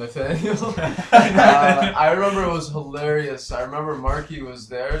 Nathaniel. I remember it was hilarious. I remember Marky was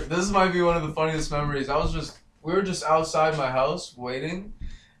there. This might be one of the funniest memories. I was just we were just outside my house waiting,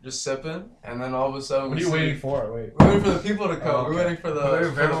 just sipping, and then all of a sudden What are you waiting for? Wait. We're waiting for the people to come. Oh, okay. We're waiting for the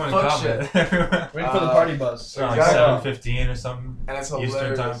everyone to fun come. shit. Waiting for the party bus. Around like Exactly. 7:15 or something. And it's Eastern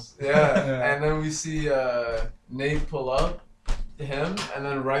time. hilarious. Yeah. And then we see Nate pull up, him, and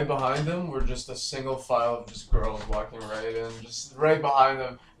then right behind him, we're just a single file of just girls walking right in, just right behind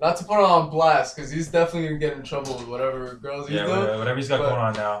him. Not to put him on blast, because he's definitely gonna get in trouble with whatever girls he's doing. Whatever he's got going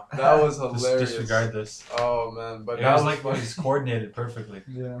on now. That was hilarious. Just disregard this. Oh man, but It that was was like when he's coordinated perfectly.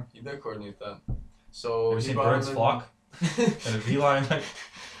 Yeah. He did coordinate that. So Have you he seen brought him birds in- flock in a V-line? Like.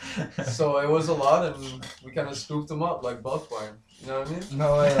 So it was a lot, and we kind of scooped him up like bulk buying. You know what I mean?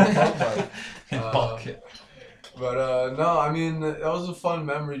 No way. In bulk. But no, I mean that was a fun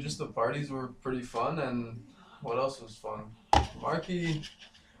memory. Just the parties were pretty fun, and what else was fun? Marky,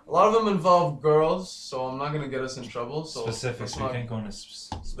 a lot of them involved girls, so I'm not gonna get us in trouble. So Specifics. We let's can't go into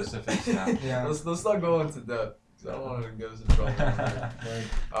specifics now. Yeah. let's not go into depth. 'Cause I don't want to get us in trouble.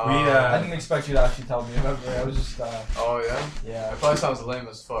 I didn't expect you to actually tell me. I was just. Oh yeah. Yeah. It probably sounds lame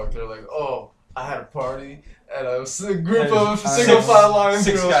as fuck. They're like, oh, I had a party and a group Yeah, of single file lines.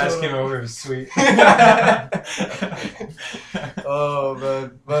 Six guys came over. It was sweet. Oh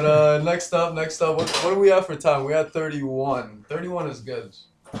man. But next up, what do we have for time? We had 31. 31 is good.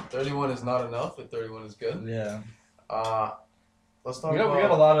 31 is not enough, but 31 is good. Yeah. Let's talk We about.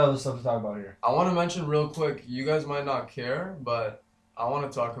 got a lot of other stuff to talk about here. I want to mention real quick. You guys might not care, but I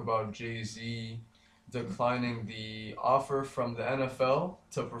want to talk about Jay-Z declining the offer from the NFL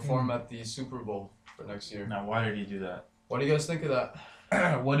to perform at the Super Bowl for next year. Now, why did he do that? What do you guys think of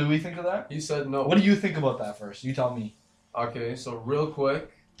that? What do we think of that? He said no. What do you think about that first? You tell me. Okay, so real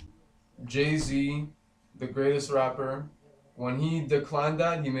quick, Jay-Z, the greatest rapper, when he declined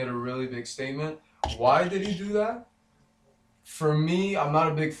that, he made a really big statement. Why did he do that? For me, I'm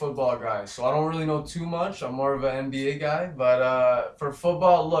not a big football guy, so I don't really know too much. I'm more of an NBA guy. But for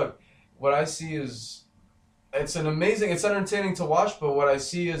football, look, what I see is it's entertaining to watch, but what I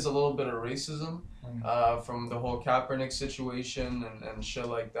see is a little bit of racism from the whole Kaepernick situation and shit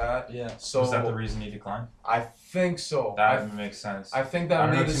like that. Yeah. So Was that the reason he declined? I think so. That makes sense. I think I that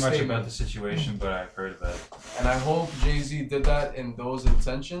don't know made a too much statement. about the situation, but I've heard of it. And I hope Jay-Z did that in those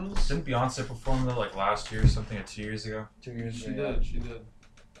intentions. Didn't Beyonce perform though, like last year or something, or 2 years ago? 2 years. She did.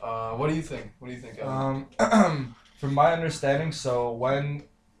 What do you think? Evan? From my understanding, so when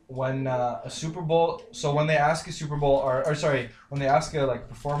a Super Bowl, so when they ask a Super Bowl, when they ask a like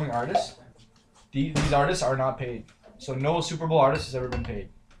performing artist, these artists are not paid. So no Super Bowl artist has ever been paid.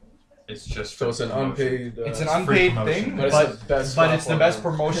 It's just So it's an promotion. unpaid. It's an free unpaid promotion. thing, But but it's the best. it's the best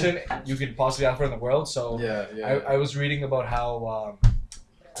platform. promotion you could possibly offer in the world. So Yeah. I was reading about how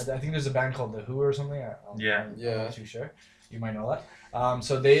I think there's a band called The Who or something. Yeah. I'm not too sure. You might know that.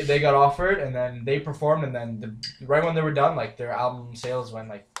 So they got offered and then they performed and then right when they were done, like their album sales went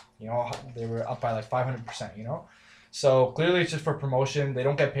like, you know, they were up by like 500%, you know? So clearly it's just for promotion. They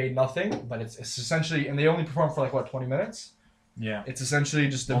don't get paid nothing, but it's essentially, and they only perform for like what, 20 minutes? Yeah. It's essentially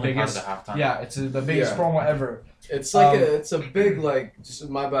just the Only part of biggest. the halftime. Yeah, it's the biggest promo ever. It's like it's a big like. Just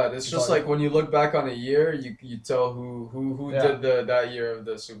my bad. It's just like when you look back on a year, you tell who did that year of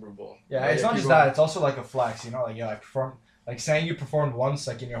the Super Bowl. Yeah, Right? it's not If just you that. want- It's also like a flex, you know? Like, yeah, I performed, like saying you performed once,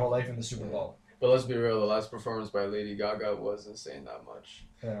 like in your whole life in the Super Bowl. But let's be real. The last performance by Lady Gaga wasn't saying that much.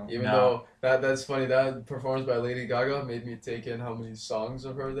 You know? Even No. though that's funny. That performance by Lady Gaga made me take in how many songs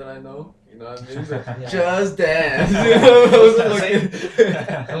of her that I know. You know what I mean? Like, Yeah. Just dance.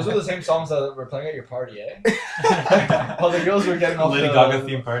 Those were the same songs that were playing at your party, eh? All the girls were getting off Lady the Gaga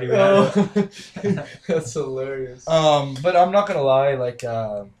theme party. We had. Oh, that's hilarious. But I'm not gonna lie, like,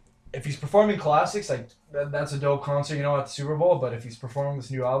 if he's performing classics, like, that's a dope concert, you know, at the Super Bowl, but if he's performing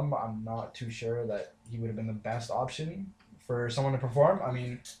this new album, I'm not too sure that he would have been the best option for someone to perform. I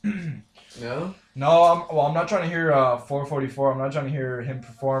mean, No? no, I'm not trying to hear 444, I'm not trying to hear him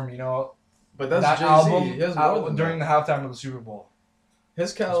perform, you know, But that's that Jay-Z. album He has more than during that. the halftime of the Super Bowl.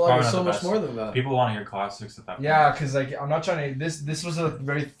 His It's catalog probably is not so the much best. more than that. People want to hear classics at that point. Yeah, because, like, I'm not trying to, this was a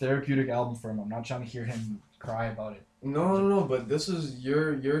very therapeutic album for him. I'm not trying to hear him cry about it. No, but this is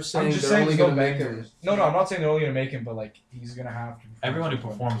you're saying I'm just they're saying only there's gonna no make him. bangers. No, I'm not saying they're only gonna make him, but like he's gonna have to. Everyone who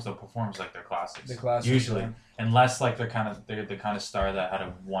performs like their classics. The classics, Usually, yeah. unless like they're the kind of star that had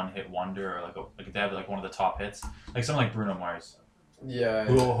a one-hit wonder or like they have like one of the top hits, like someone like Bruno Mars. Yeah.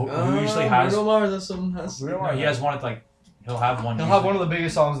 Who usually has. Bruno Mars has some. Bruno No, Mars. he has one at like he'll have one. He'll have one of the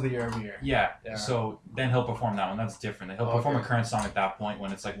biggest songs of the year every year. Yeah. Yeah. So then he'll perform that one. That's different. He'll perform a Okay. current song at that point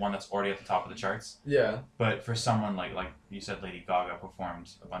when it's like one that's already at the top of the charts. Yeah. But for someone like you said, Lady Gaga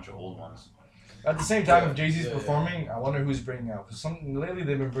performs a bunch of old ones. At the same time, Yeah, if Jay-Z's yeah. performing, I wonder who's bringing out. Because lately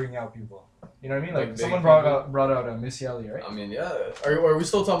they've been bringing out people. You know what I mean? Like Like someone big brought out Missy Elliott, right? I mean, yeah. Are we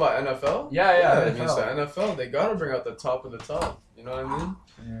still talking about NFL? Yeah, It means the NFL. NFL. They gotta bring out the top of the top. You know what I mean?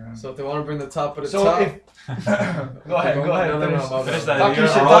 Yeah. So if they want to bring the top of the So top. if go ahead. No, Finish bad. that. Talk You're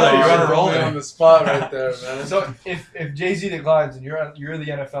your shit, on a talk roll there. your You're on shit. a roll Put me there. on the spot right there, man. So if Jay-Z declines and you're the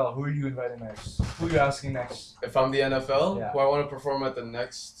NFL, who are you inviting next? Who are you asking next? If I'm the NFL, Yeah. who I want to perform at the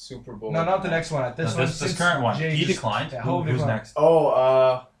next Super Bowl. No, not the next one. At this one. This since current one. Jay He just- declined. Yeah, Who's declined? next?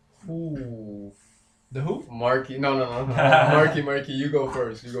 Oh, who? The who? Marky. No. Marky, you go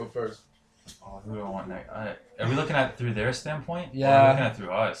first. Oh, who do I want next? Are we looking at through their standpoint? Or Yeah. are we looking at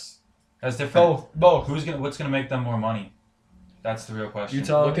through us? That's different. Both. What's gonna make them more money? That's the real question. You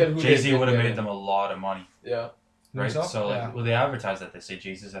tell Look at who Jay Z they would have get. made them a lot of money, Yeah. You right? think So like, Yeah. well, they advertise that they say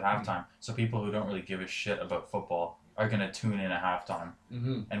Jay Z's at halftime, so people who don't really give a shit about football are gonna tune in at halftime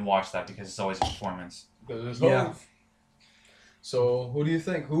Mm-hmm. and watch that because it's always a performance. Yeah. So who do you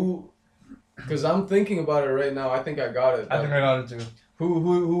think? Because I'm thinking about it right now. I think I got it. I think I got it too.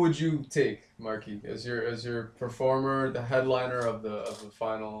 Who would you take, Marky, as your performer, the headliner of the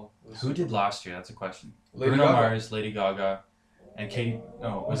final? Who did last year? That's a question. Lady Bruno Gaga? Mars, Lady Gaga, and Katie.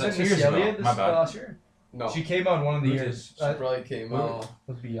 No, was that Wasn't 2 years Missy ago? Elliott My bad. last year? No. She came out one of the Who did? years. She probably came out.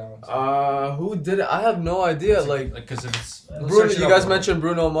 Let's be honest. Who did it? I have no idea. Like because if it's Bruno, search it you up guys real mentioned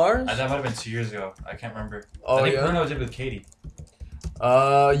Bruno Mars. that might have been 2 years ago. I can't remember. Oh I think yeah. Bruno did with Katy.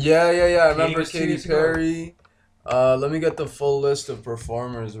 Yeah. I remember was 2 Katy years ago. Perry. Let me get the full list of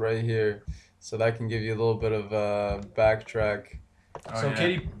performers right here, so that can give you a little bit of backtrack. Oh, So yeah.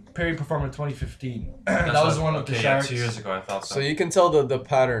 Katy Perry performed in 2015. That's that was what- the one with the okay, Sharks. 2 years ago, I thought so. So you can tell the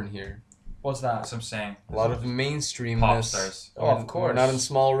pattern here. What's that? That's what I'm saying. A lot of mainstreamness. Pop stars. Oh, of course. We're not in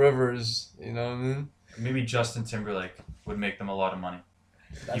small rivers. You know what I mean? Maybe Justin Timberlake would make them a lot of money,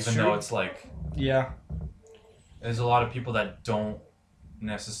 That's even true. though it's like Yeah. there's a lot of people that don't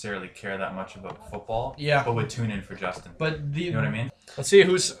necessarily care that much about football, Yeah. but would tune in for Justin. But the You know what I mean? let's see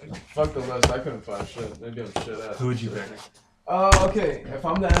who's Fuck the list. I couldn't find shit. Maybe I'm shit at. Who would you pick? Okay. If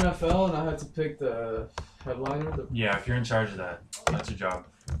I'm the NFL and I had to pick the headliner, Yeah, if you're in charge of that, that's your job.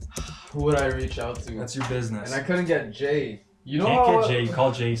 who would I reach out to? That's your business. And I couldn't get Jay. You know Can't how get Jay. You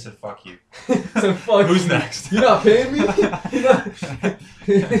call Jay, he said, fuck you. So fuck Who's you. next? You're not paying me? You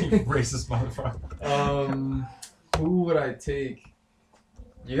racist motherfucker. Who would I take?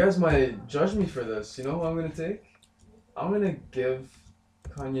 You guys might judge me for this. You know who I'm gonna take? I'm gonna give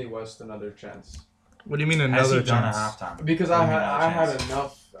Kanye West another chance. What do you mean Has he done a halftime? Because What I do you mean had another I had chance?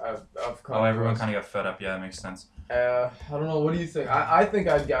 enough of Kanye Oh, everyone West. kind of got fed up. Yeah, that makes sense. I don't know. What do you think? I think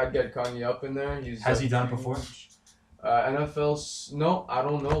I'd get Kanye up in there. Has he done it before? No, I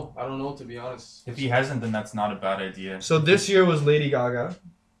don't know. I don't know, to be honest. If he hasn't, then that's not a bad idea. So this year was Lady Gaga.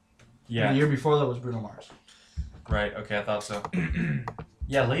 Yeah. The year before that was Bruno Mars. Right. Okay, I thought so.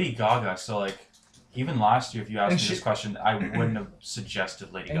 Yeah, Lady Gaga. So like, even last year, if you asked And me this question, I wouldn't have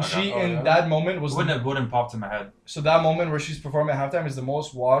suggested Lady And Gaga. she Oh, in yeah? that moment was wouldn't popped in my head. so that moment where she's performing at halftime is the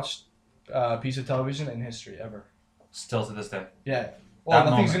most watched piece of television in history ever. Still to this day, Yeah. Well,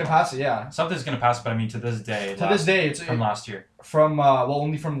 That nothing's moment. gonna pass it. Yeah. something's gonna pass. But I mean, to this day, To this day, it's from last year. from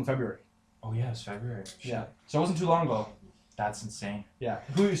only from February. Oh yeah, it's February. Shit. Yeah. So it wasn't too long ago. That's insane. Yeah.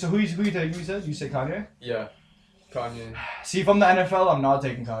 Who you take? You said you say Kanye. Yeah, Kanye. See, if I'm the NFL, I'm not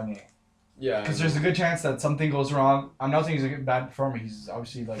taking Kanye Yeah. because there's a good chance that something goes wrong. I'm not saying he's a bad performer. He's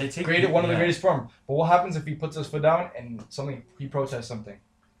obviously They like take- one of the yeah. greatest performers. But what happens if he puts his foot down and he protests something?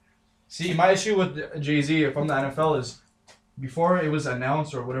 See, my issue with Jay-Z, if I'm the NFL, is before it was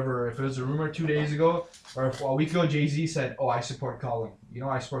announced or whatever, if it was a rumor 2 days ago or if a week ago, Jay-Z said, "Oh, I support Colin. You know,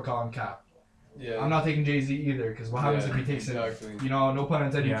 I support Colin Cap." Yeah. I'm not taking Jay-Z either because what happens if he takes exactly. you know, no pun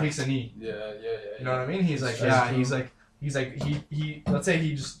intended, Yeah. he takes a knee. Yeah. You know what I mean? He's like, That's yeah, true. he's like, he. Let's say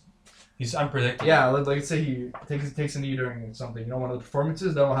he just, He's unpredictable. yeah, let's say he takes a knee during something. You know, one of the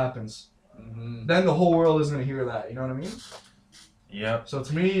performances, then what happens? Mm-hmm. Then the whole world is gonna hear that. You know what I mean? Yep. So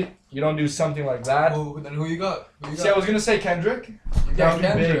to me, you don't do something like that. Who you got? See, I was gonna say Kendrick. You That got would be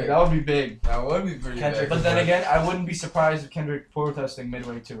big. Kendrick. That would be big. That would be pretty Kendrick. big. But then again, I wouldn't be surprised if Kendrick protesting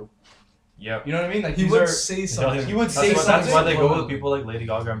midway too. Yep. You know what I mean? Like he these would are. say something. He would That's say why, that's why something. they go with people like Lady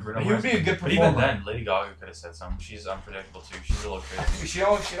Gaga and Bruno He would Mars. be a good But performer. even then, Lady Gaga could have said something. She's unpredictable too. She's a little crazy. She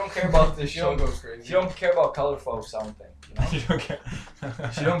don't care about this. She'll go crazy. She don't care about color folks. I don't think. You know? You don't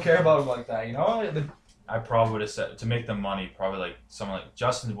care. She don't care about him like that. You know. I probably would have said to make the money. Probably like someone like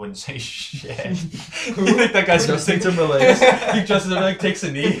Justin wouldn't say shit. You think that guy's Justin gonna Timberlake. You think Justin Timberlake takes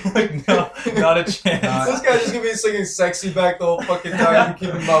a knee? Like no, not a chance. This guy's just gonna be singing "Sexy Back" the whole fucking time and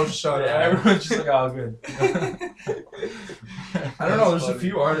keep his mouth shut. Yeah, everyone's just like, oh, good. I don't know. There's a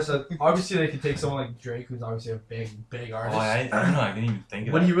few artists that obviously they could take someone like Drake, who's obviously a big artist. Oh, I don't know. I didn't even think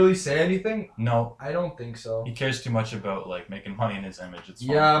of Would that. he really say anything? No, I don't think so. he cares too much about like making money in his image. It's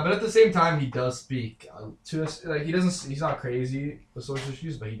fine. Yeah, but at the same time, he does speak to us. Like he doesn't. He's not crazy with social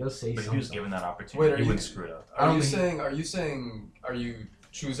issues, but he does say But if something. he was given that opportunity, Wait, are he you- wouldn't screw it up. I don't Are you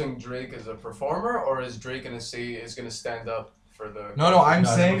choosing Drake as a performer, or is Drake gonna stand up for the? No, I'm No, he's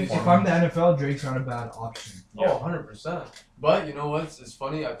a saying if performer. I'm the NFL, Drake's not a bad option. Yeah. Oh, 100%. But you know what? It's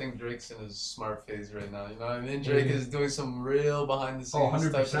funny. I think Drake's in his smart phase right now. You know what I mean? Drake is doing some real behind the Oh,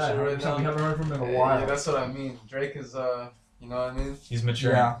 scenes type of 100%. shit right 100%. now. We haven't heard from him in a Yeah, while. yeah, that's what I mean. Drake is you know what I mean? He's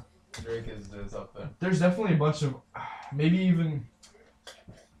mature. Yeah. Drake is up there. There's definitely a bunch of, maybe even.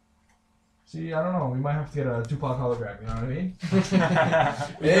 See, I don't know. We might have to get a Tupac hologram. You know what I mean?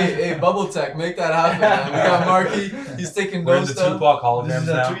 Hey, Bubble Tech, make that happen, man. We got Marky. He's taking We're in those the stuff. Tupac This holograms is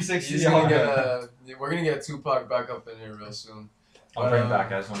a now. 360. He's gonna hologram. we're gonna get Tupac back up in here real soon. I'll bring it back,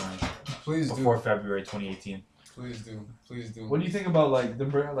 guys. Don't worry. Please do. Before February 2018. Please do. Please do. What do you think about like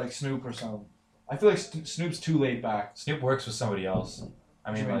like Snoop or something? I feel like Snoop's too laid back. Snoop works with somebody else.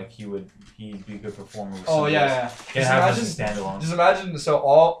 I mean, What do you like he'd be a good performer with Oh somebody else. yeah. Can't have him as a standalone. Just imagine. So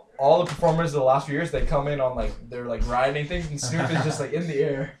all the performers of the last few years, they come in on like they're like riding things, and Snoop is just like in the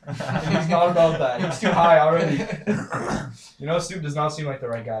air. And he's not about that. He's too high already. You know, Snoop does not seem like the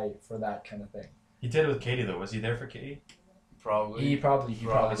right guy for that kind of thing. He did it with Katie though. Was he there for Katie? Probably. He probably.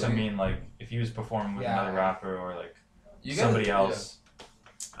 That's what I mean. Like if he was performing with Yeah. another rapper or like You gotta- somebody else. Yeah.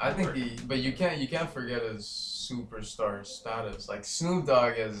 I think but you can't forget his superstar status. Like Snoop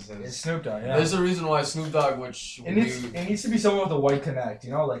Dogg It's is. Snoop Dogg. Yeah. There's a reason why Snoop Dogg, which It needs to be someone with a white connect, you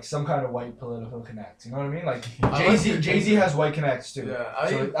know, like some kind of white political connect. You know what I mean? Like I like Jay-Z has white connects too. Yeah,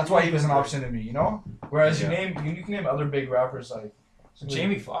 So that's why he was an option to me, you know. Whereas Yeah. you can name other big rappers like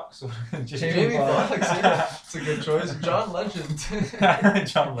Jamie Foxx. Jamie Foxx, yeah, it's a good choice. John Legend.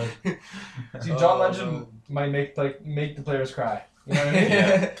 John Legend. See, John Legend might make the players cry. You know what I mean?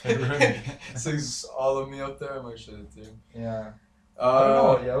 Yeah. Sings all of me up there. I might should it too. Yeah. I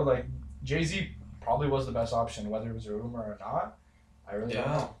don't know, yo. Like Jay-Z probably was the best option, whether it was a rumor or not. I really don't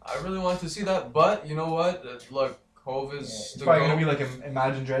Yeah, know. I really wanted to see that, but you know what? Look, Hove Yeah, is it's the probably GOAT. gonna be like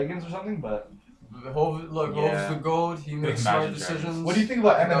Imagine Dragons or something, but Hove's Yeah. the GOAT. He makes smart Imagine Dragons. decisions. what do you think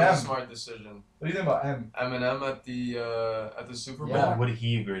about I think that was Eminem? a smart decision. What do you think about M? Eminem at the Super Bowl. Yeah. Would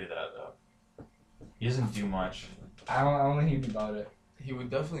he agree to that though? He doesn't do much. I don't think he'd be about it. He would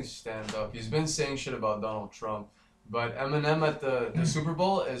definitely stand up. He's been saying shit about Donald Trump, but Eminem at the Super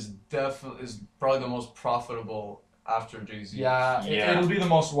Bowl is probably the most profitable after Jay-Z. Yeah, Yeah. it'll be the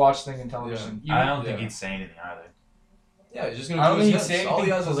most watched thing in television. I don't think Yeah. he'd say anything either. Yeah, he's just gonna. I don't do think he'd his say hits. All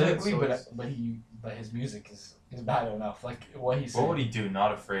he anything has is hits, politically, so but his music is bad enough. Like what he said. What would he do?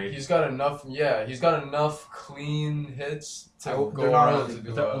 Not afraid. he's got enough. Yeah, he's got enough clean hits to They're go not around really- to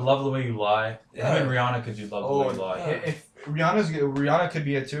do. Love the way you lie. Yeah. Him and Rihanna could do Love the way you lie. yeah. If Rihanna could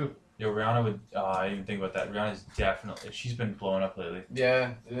be it too. Yo, Rihanna would. I didn't even think about that. Rihanna's definitely. She's been blowing up lately.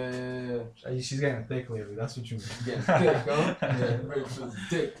 Yeah. She's getting thick lately. That's what you mean. Get thick, huh? Yeah, ready for the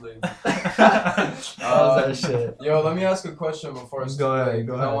dick, lady. How's that shit? Yo, let me ask a question before I Go ahead,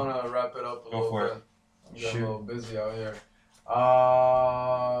 go 'cause ahead. I want to wrap it up a little for bit. it. We got Shoot. a little busy out here.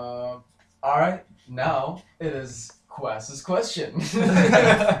 All right, now it is Quass's question.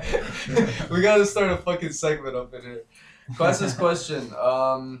 We gotta start a fucking segment up in here. Quass's question.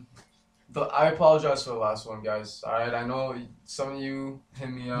 I apologize for the last one, guys. All right, I know some of you hit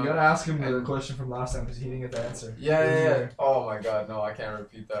me up. You gotta ask him the And- question from last time because he didn't get the answer. Yeah. Oh my god, no, I can't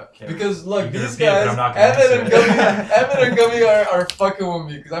repeat that. Okay. Because look, You can these repeat it, but guys, I'm not gonna Evan and answer it. Gummy, Evan and Gummy are fucking with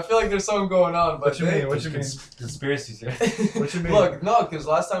me because I feel like there's something going on. But What you mean? What you mean? Conspiracies here. What you mean? Look, no, because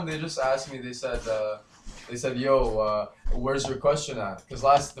last time they just asked me. They said, "Yo, where's your question at?"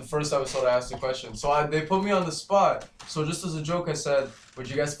 Because the first episode I asked a question, so they put me on the spot. So just as a joke, I said, "Would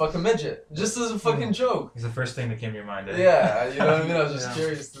you guys fuck a midget?" Just as a fucking joke. It's the first thing that came to your mind. Eh? Yeah, you know what I mean. I was just Yeah.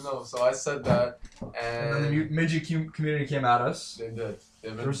 curious to know, so I said that, And then and the midget community came at us. they did.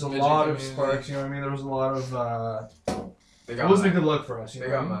 There was a lot of sparks, you know what I mean? There was a lot of. They It got wasn't a mad. good look for us. You They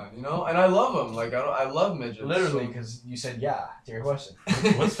know got what I mean? mad, you know, and I love them. Like I love midgets. Literally, so- because you said yeah to your question.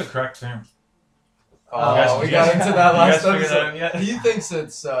 What's the correct term? Oh, You guys- we you got guys- into that you last guys figured that episode. out yet? He thinks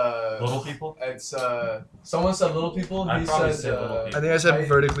it's Little people? It's someone said little people. I'd He probably said say little people. I think I said Height-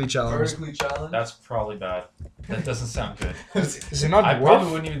 vertically challenged. vertically challenged. That's probably bad. That doesn't sound good. Is it not I dwarf?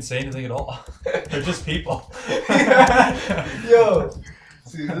 probably wouldn't even say anything at all. They're just people. Yo,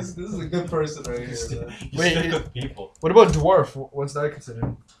 see, this is a good person right here. Man. You Wait, stick with people. What about dwarf? What's that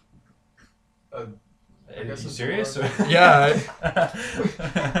considered? Are you guess it's serious? more- Or? Yeah.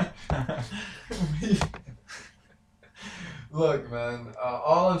 Look, man.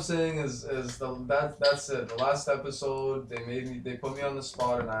 All I'm saying is that's it. The last episode, they put me on the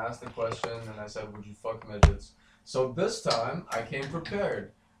spot, and I asked a question, and I said, "Would you fuck midgets?" So this time, I came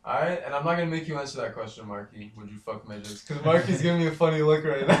prepared. All right, and I'm not gonna make you answer that question, Marky. Would you fuck midgets? Because Marky's giving me a funny look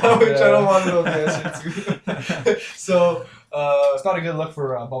right now, which I don't want to know the answer to. So. It's not a good look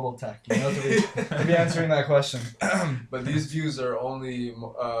for bubble tech, you know, to be answering that question. But these views are only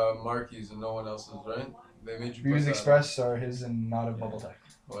Marky's and no one else's, right? They made you. Views expressed are his and not of bubble tech.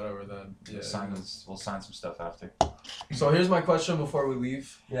 Whatever then. Yeah. We'll sign some stuff after. So here's my question before we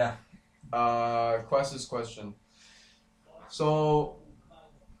leave. Yeah. Quass's question. So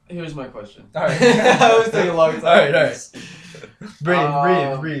here's my question. All right. I was taking a long time. All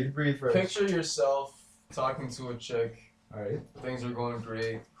right. Breathe first. Picture yourself talking to a chick. All right. Things are going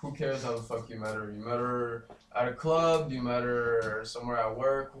great. Who cares how the fuck you met her? You met her at a club. You met her somewhere at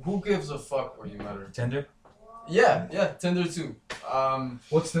work. Who gives a fuck where you met her? Tinder? Yeah, Tinder too.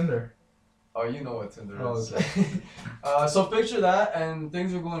 What's Tinder? Oh, you know what Tinder Oh, is. okay. So picture that, and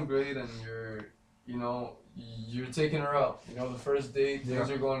things are going great, and you're taking her out. You know, the first date, things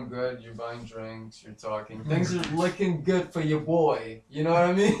are going good. You're buying drinks, you're talking. Things are looking good for your boy. You know what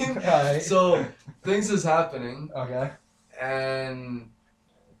I mean? Right. So things is happening, Okay. and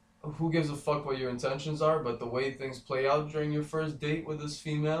who gives a fuck what your intentions are? But the way things play out during your first date with this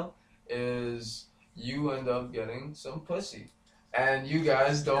female is you end up getting some pussy. And you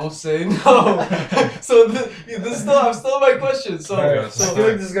guys don't say no. So this I'm still my question. So, Right. so I feel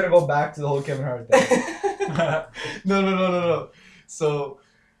like this is gonna go back to the whole Kevin Hart thing. no. So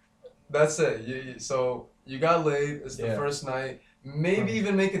that's it. So you got laid. It's the first night. Maybe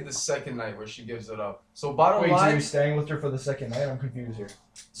even make it the second night where she gives it up. So bottom Wait, so line. you're staying with her for the second night? I'm confused here.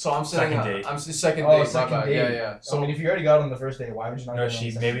 So I'm saying Second date. I'm second Oh, date. second my bad. date. Yeah. So I mean, if you already got on the first date, why would you not? No, get on the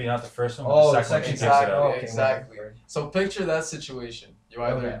she second maybe not the first one, Oh, but the the second one. She second gives it date. up. Oh, okay, Exactly. whatever. So picture that situation. You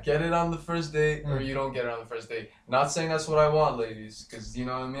either get it on the first date or you don't get it on the first date. Not saying that's what I want, ladies, because you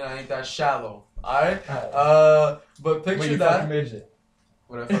know what I mean. I ain't that shallow. All right. But picture Wait, you that. fucking midget.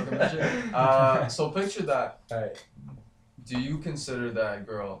 Would I fucking midget? So picture that. All right. Do you consider that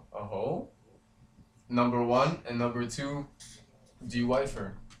girl a hoe? Number one, and number two, do you wife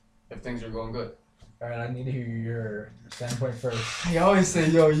her if things are going good? All right. I need to hear your standpoint first. I always say,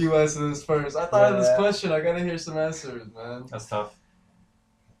 yo, you answer this first. I thought of this question. I gotta hear some answers, man. That's tough.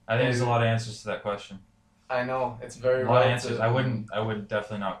 I think there's a lot of answers to that question. I know it's very A lot of relative. answers. I would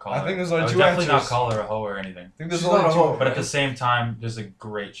definitely not call her. I think there's I only would two definitely not answers. call her a hoe or anything. I think there's She's only not a two. hoe. But at Right. the same time, there's a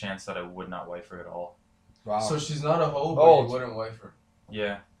great chance that I would not wife her at all. Wow. So she's not a hoe, but Oh. you wouldn't wife her.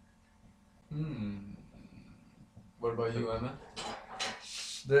 Yeah. What about you, Emma?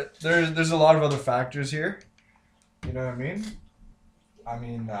 There's a lot of other factors here. You know what I mean? I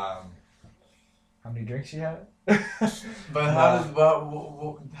mean, how many drinks you had? But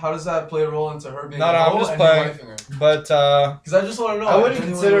how does that play a role into her being No, a hoe I'm just and playing. you wifing her? But Because I just want to know. I wouldn't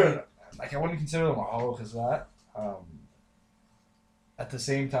genuinely- consider them a hoe because that. At the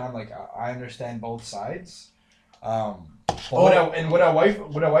same time, like I understand both sides. But would I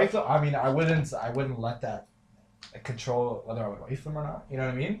wife them? I mean, I wouldn't let that control whether I would wife them or not. You know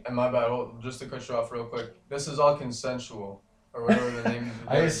what I mean? And my bad. Just to cut you off real quick. This is all consensual, or whatever the name.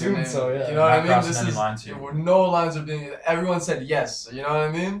 I assume so, yeah. You know what I Not mean? crossing This any is lines here. where no lines are being. Everyone said yes. You know what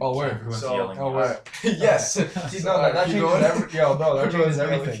I mean? Oh, word. Everyone's So- yelling. Oh, yes. word. Yes. See, no, that Keep changes going. that changes Everyone's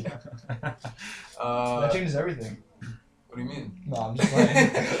everything. yelling. That changes everything. What do you mean? No, I'm just playing.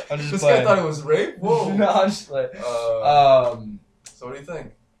 I'm just This playing. guy thought it was rape. Whoa. No, I'm just playing. So what do you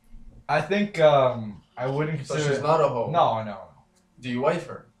think? I think I wouldn't So consider. she's not a hoe. No. Do you wife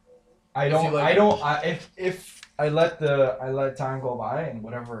her? I If don't. you like I it. don't. If I let time go by and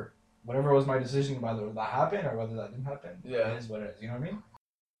whatever was my decision, whether that happened or whether that didn't happen, Yeah. it is what it is. You know what I mean?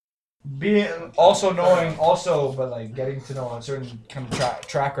 Being also knowing but like getting to know a certain kind of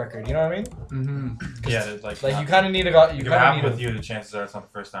track record. You know what I mean? Mm-hmm. Yeah, Like you kind of need to go. You if it kind happened of with need to. you, the chances are it's not the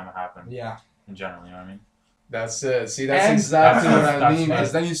first time it happened. Yeah. In general, you know what I mean? That's it. See, that's And- exactly what I that's mean. right.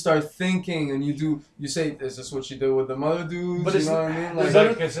 Because then you start thinking, and you say, "Is this what she did with the mother dudes?" But you it's- know what I mean? It's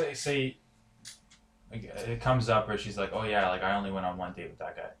Like, like, say, like, it comes up where she's like, "Oh yeah, like I only went on one date with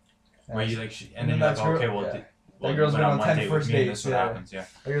that guy." Where you like, and then you're like, that's her- "Okay, well, yeah. well, That you girl's went been on on one 10 date with first me, and dates, this is what yeah. happens." Yeah.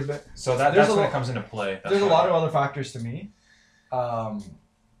 There's So There's that's a when lo- it comes into play. That's a why. lot of other factors to me.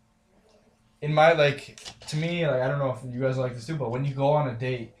 in my to me, I don't know if you guys like this too, but when you go on a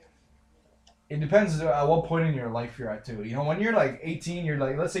date, it depends at what point in your life you're at too. You know, when you're 18, you're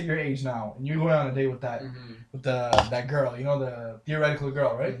let's say your age now, and you're going on a date with that that girl, the theoretical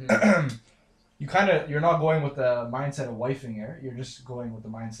girl, right? You're not going with the mindset of wifing her. You're just going with the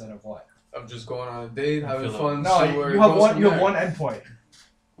mindset of what? Of just going on a date, having fun. No, you have one endpoint.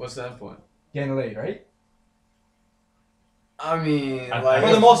 What's the endpoint? Getting laid, right? I mean,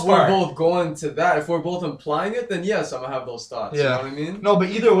 for the most part, we're both going to that. If we're both implying it, then yes, I'm gonna have those thoughts. Yeah. You know what I mean? No, but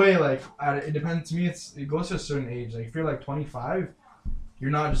either way, it depends. To me, it goes to a certain age. If you're 25,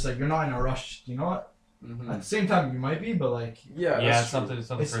 you're not just you're not in a rush. You know what? At the same time, you might be, but it's something. It's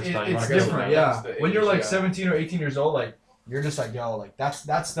different. Yeah. When you're 17 or 18 years old, you're just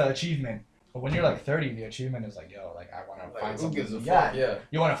that's the achievement. But when you're 30, the achievement is I want to find someone. Who gives a fuck? Yeah.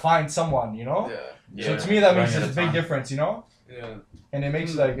 You want to find someone, you know? Yeah. So to me, that makes a big difference, you know? Yeah. And it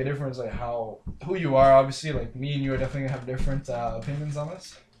makes a difference who you are. Obviously, me and you are definitely gonna have different opinions on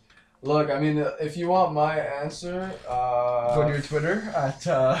this. Look, I mean, if you want my answer, go to your Twitter at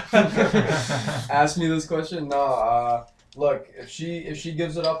ask me this question. No, look, if she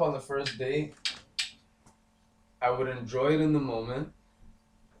gives it up on the first date, I would enjoy it in the moment.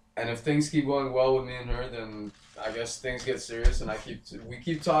 And if things keep going well with me and her, then I guess things get serious, and we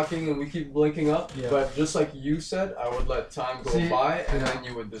keep talking and we keep linking up. Yeah. But just like you said, I would let time go by, and then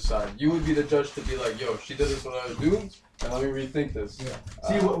you would decide. You would be the judge to be yo, she did this what I would do, and let me rethink this. Yeah.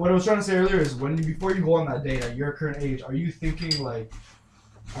 See, what I was trying to say earlier is before you go on that date at your current age, are you thinking before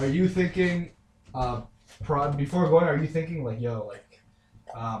going, are you thinking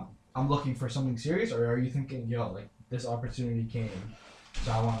I'm looking for something serious, or are you thinking this opportunity came?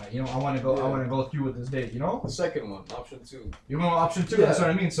 So I want to go through with this date, you know? The second one, option 2. You want option 2? Yeah. That's what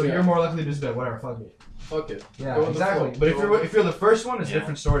I mean. So you're more likely to just be whatever, fuck it. Fuck it. Yeah, exactly. But if you're the first one, it's a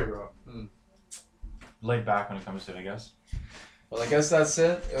different story, bro. Laid back when it comes to it, I guess. Well, I guess that's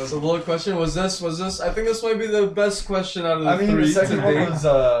it. It was a little question. Was this? I think this might be the best question out of the three. The second one was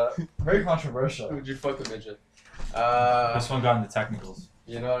very controversial. Would you fuck a midget? This one got into technicals.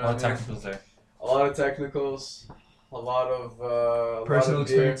 You know what I mean? Technicals there. A lot of technicals. A lot of personal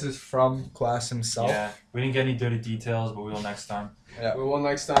experiences from Quass himself. Yeah, we didn't get any dirty details, but we will next time. Yeah, we will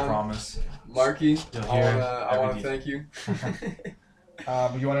next time. Promise. Marky, I want to thank you.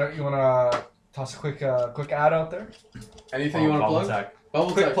 You wanna toss a quick ad out there? Anything you want to plug? Tech.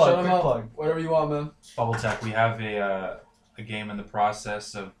 Bubble Tech. Shut them out. Whatever you want, man. Bubble Tech. We have a game in the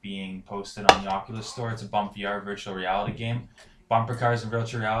process of being posted on the Oculus Store. It's a Bump VR virtual reality game. Bumper cars in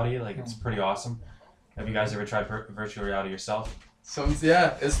virtual reality. It's pretty awesome. Have you guys ever tried virtual reality yourself? That's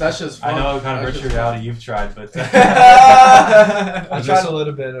just fun. I know what kind of virtual reality you've tried, but I tried a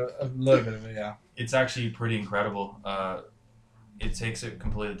little bit of it, yeah. It's actually pretty incredible. It takes it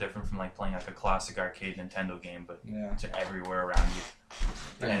completely different from playing a classic arcade Nintendo game, but to everywhere around you.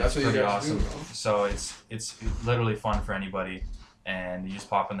 And that's it's what pretty you guys awesome. do, bro. So it's literally fun for anybody, and you just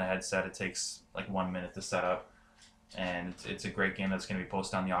pop in the headset. It takes 1 minute to set up, and it's a great game that's going to be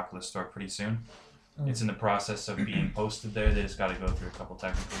posted on the Oculus Store pretty soon. It's in the process of being posted there. They just got to go through a couple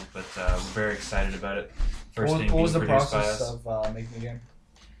technicals, but we're very excited about it. First thing what was the being produced by process us. of making the game?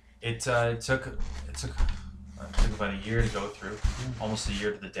 It took about a year to go through, almost a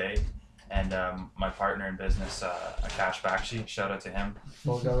year to the day. And my partner in business, Akash Bakshi, shout out to him.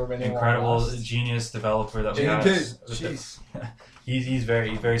 Incredible genius developer that we have. He's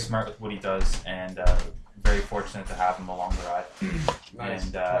very smart with what he does, and very fortunate to have him along the ride.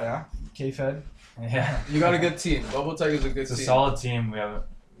 Nice. And K-Fed. Yeah, you got a good team. Bubble Tech is a good team. It's a solid team.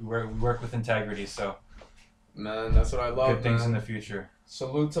 We work with integrity, so man, that's what I love. Good things in the future.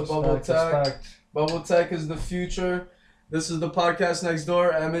 Salute to Bubble Tech. Bubble Tech is the future. This is the podcast next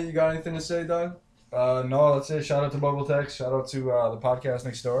door. Amit, you got anything to say, dog? No, that's it. Shout out to Bubble Tech. Shout out to the podcast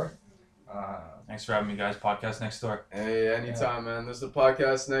next door. Thanks for having me, guys. Podcast next door. Hey, anytime, man. This is the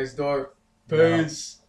podcast next door. Peace.